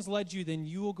 if someone's led you, then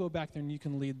you will go back there and you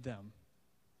can lead them.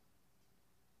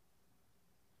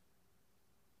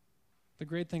 The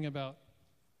great thing about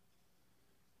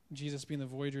Jesus being the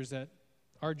voyager is that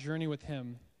our journey with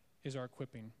him is our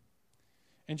equipping.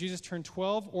 And Jesus turned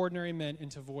 12 ordinary men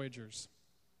into voyagers.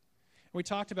 We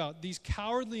talked about these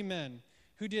cowardly men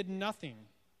who did nothing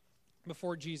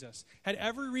before Jesus, had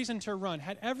every reason to run,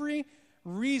 had every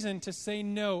reason to say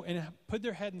no and put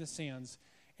their head in the sands,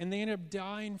 and they ended up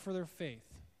dying for their faith.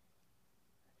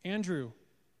 Andrew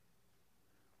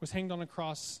was hanged on a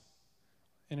cross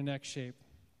in an X shape.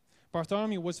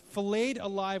 Bartholomew was filleted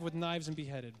alive with knives and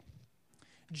beheaded.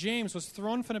 James was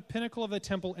thrown from the pinnacle of the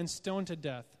temple and stoned to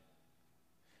death.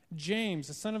 James,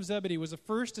 the son of Zebedee, was the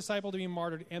first disciple to be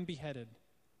martyred and beheaded.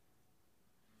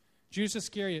 Judas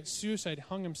Iscariot, suicide,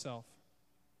 hung himself.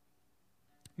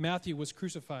 Matthew was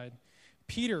crucified.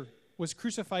 Peter was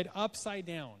crucified upside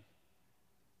down.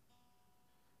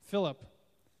 Philip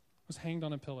was hanged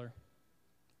on a pillar.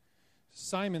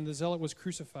 Simon the zealot was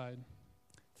crucified.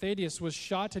 Thaddeus was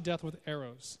shot to death with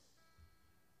arrows.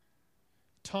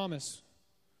 Thomas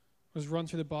was run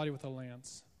through the body with a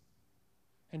lance.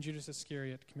 And Judas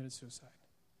Iscariot committed suicide.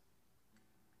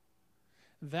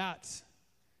 That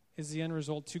is the end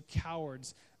result. Two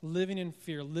cowards living in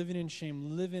fear, living in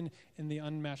shame, living in the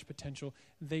unmatched potential.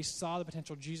 They saw the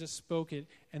potential. Jesus spoke it,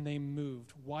 and they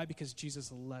moved. Why? Because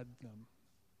Jesus led them.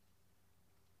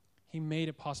 He made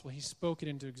it possible. He spoke it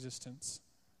into existence.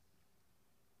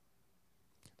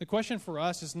 The question for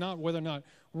us is not whether or not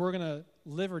we're going to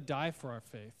live or die for our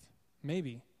faith.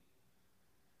 Maybe.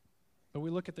 But we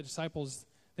look at the disciples.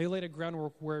 They laid a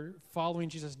groundwork where following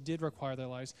Jesus did require their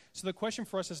lives. So the question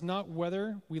for us is not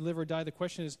whether we live or die. The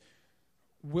question is,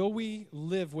 will we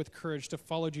live with courage to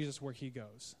follow Jesus where he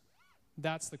goes?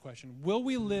 That's the question. Will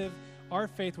we live our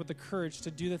faith with the courage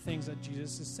to do the things that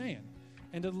Jesus is saying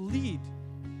and to lead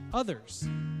others?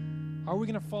 Are we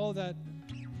going to follow that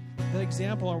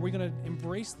example? Are we going to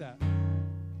embrace that?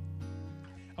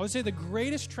 I would say the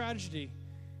greatest tragedy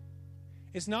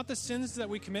is not the sins that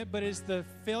we commit, but it's the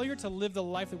failure to live the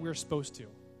life that we're supposed to.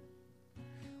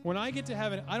 When I get to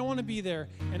heaven, I don't want to be there,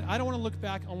 and I don't want to look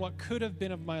back on what could have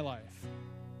been of my life.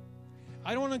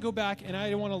 I don't want to go back, and I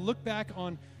don't want to look back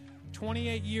on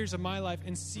 28 years of my life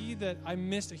and see that I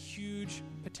missed a huge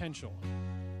potential.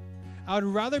 I would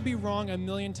rather be wrong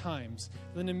 1,000,000 times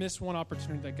than to miss one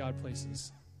opportunity that God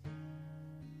places.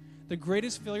 The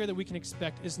greatest failure that we can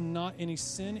expect is not any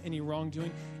sin, any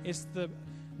wrongdoing. It's the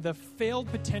failed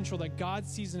potential that God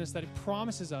sees in us, that it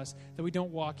promises us, that we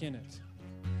don't walk in it.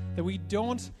 That we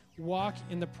don't walk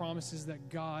in the promises that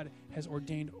God has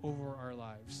ordained over our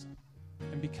lives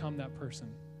and become that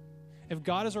person. If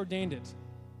God has ordained it,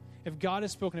 if God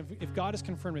has spoken, if God has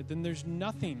confirmed it, then there's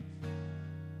nothing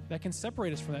that can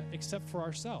separate us from that except for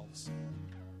ourselves.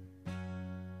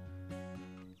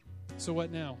 So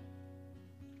what now?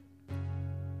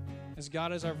 As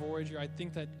God is our voyager, I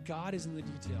think that God is in the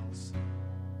details.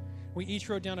 We each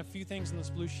wrote down a few things on this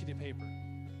blue sheet of paper.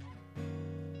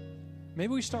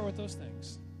 Maybe we start with those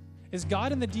things. Is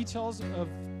God in the details of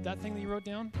that thing that you wrote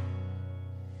down?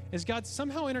 Is God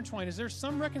somehow intertwined? Is there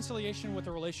some reconciliation with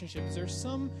the relationship? Is there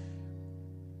something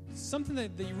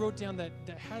that you wrote down that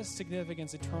has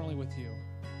significance eternally with you?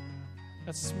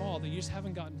 That's small, that you just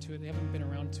haven't gotten to it, they haven't been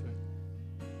around to it.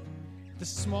 The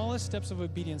smallest steps of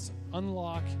obedience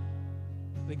unlock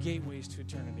the gateways to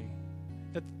eternity.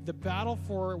 That the battle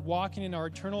for walking in our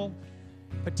eternal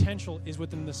potential is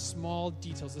within the small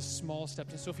details, the small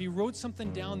steps. And so if you wrote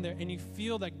something down there and you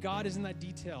feel that God is in that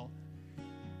detail,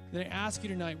 then I ask you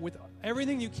tonight, with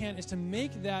everything you can, is to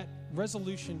make that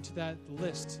resolution to that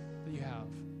list that you have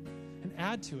and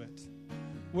add to it.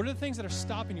 What are the things that are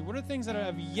stopping you? What are the things that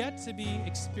have yet to be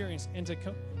experienced and to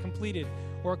completed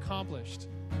or accomplished?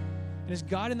 And is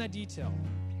God in that detail?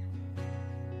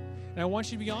 And I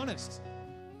want you to be honest.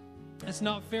 It's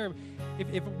not fair.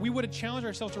 If we would have challenged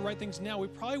ourselves to write things now, we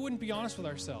probably wouldn't be honest with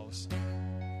ourselves.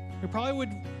 We probably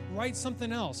would write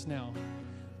something else now.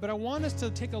 But I want us to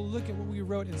take a look at what we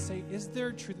wrote and say, is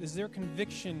there truth? Is there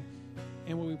conviction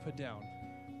in what we put down?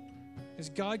 Is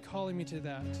God calling me to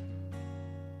that?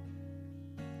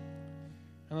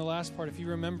 And the last part, if you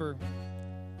remember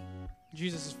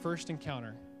Jesus' first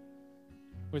encounter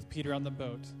with Peter on the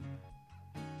boat,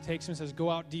 takes him and says, go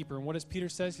out deeper. And what does Peter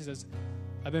say? He says,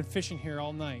 I've been fishing here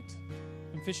all night.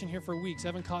 I've been fishing here for weeks. I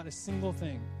haven't caught a single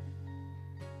thing.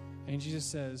 And Jesus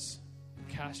says,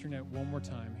 cast your net one more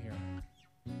time here.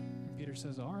 And Peter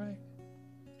says, all right.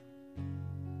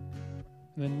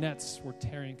 And the nets were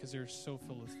tearing because they're so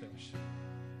full of fish.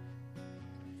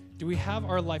 Do we have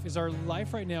our life? Is our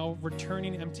life right now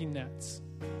returning empty nets?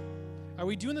 Are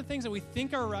we doing the things that we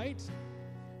think are right,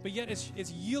 but yet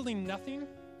it's yielding nothing?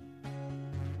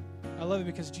 I love it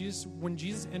because when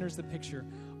Jesus enters the picture,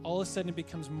 all of a sudden it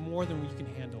becomes more than you can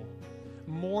handle,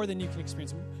 more than you can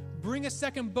experience. Bring a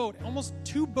second boat. Almost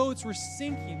 2 boats were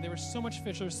sinking. There was so much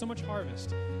fish. There was so much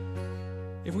harvest.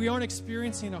 If we aren't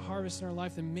experiencing a harvest in our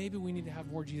life, then maybe we need to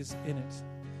have more Jesus in it.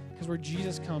 Because where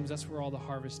Jesus comes, that's where all the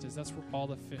harvest is. That's where all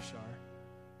the fish are.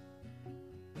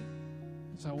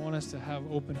 So I want us to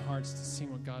have open hearts to see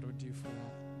what God would do for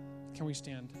that. Can we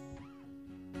stand?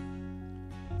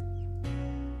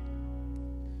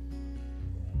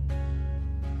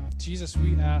 Jesus,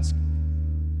 we ask,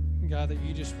 God, that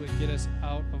you just would get us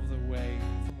out of the way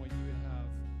from what you would have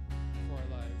for our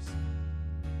lives.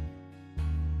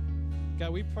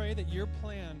 God, we pray that your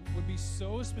plan would be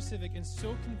so specific and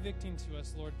so convicting to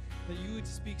us, Lord, that you would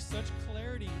speak such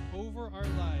clarity over our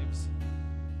lives,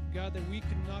 God, that we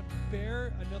could not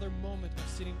bear another moment of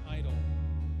sitting idle.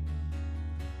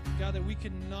 God, that we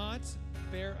could not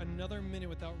bear another minute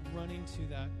without running to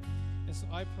that. And so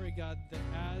I pray, God, that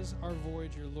as our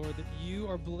voyager, Lord, that you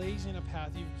are blazing a path.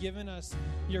 You've given us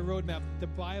your roadmap, the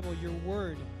Bible, your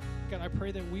word. God, I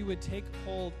pray that we would take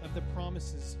hold of the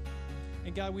promises.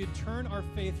 And God, we would turn our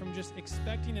faith from just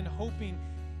expecting and hoping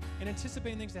and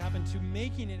anticipating things to happen to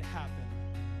making it happen.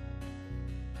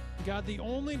 God, the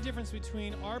only difference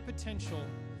between our potential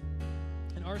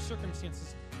and our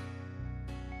circumstances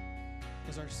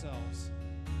is ourselves.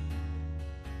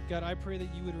 God, I pray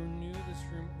that you would renew this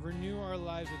room, renew our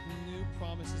lives with new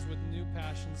promises, with new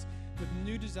passions, with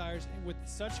new desires, and with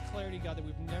such clarity, God, that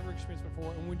we've never experienced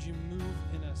before. And would you move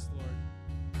in us, Lord?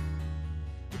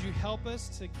 Would you help us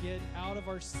to get out of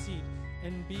our seat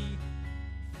and be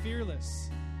fearless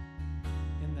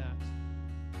in that?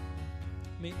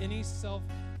 May any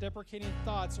self-deprecating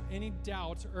thoughts or any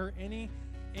doubt or any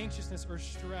anxiousness or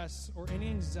stress or any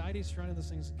anxiety surrounding those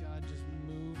things, God, just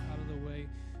move out of the way.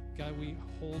 God, we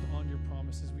hold on to your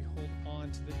promises. We hold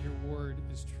on to that your word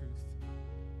is truth.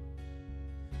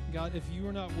 God, if you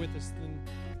are not with us, then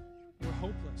we're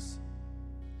hopeless.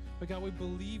 But God, we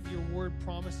believe your word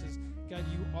promises. God,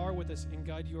 you are with us, and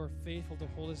God, you are faithful to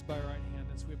hold us by our right hand,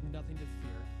 and so we have nothing to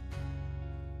fear.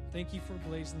 Thank you for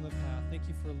blazing the path. Thank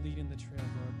you for leading the trail,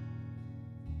 Lord.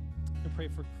 I pray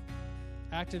for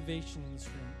activation in this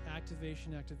room.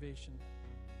 Activation.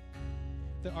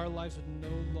 That our lives would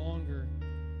no longer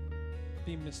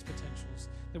be missed potentials.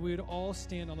 That we would all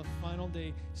stand on the final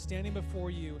day, standing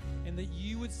before you, and that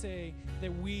you would say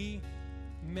that we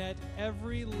met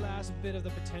every last bit of the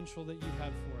potential that you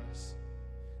had for us.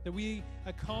 That we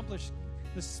accomplished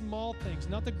the small things,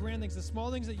 not the grand things, the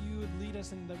small things that you would lead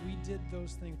us in, that we did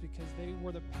those things because they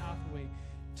were the pathway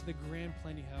to the grand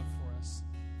plan you have for us.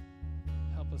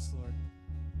 Help us, Lord.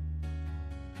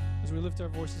 As we lift our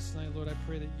voices tonight, Lord, I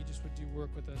pray that you just would do work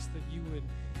with us, that you would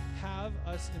have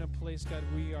us in a place, God,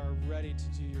 we are ready to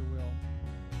do your will.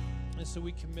 And so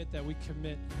we commit that. We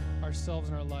commit ourselves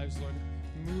and our lives, Lord.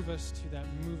 Move us to that.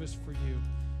 Move us for you.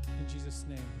 In Jesus'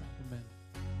 name, amen.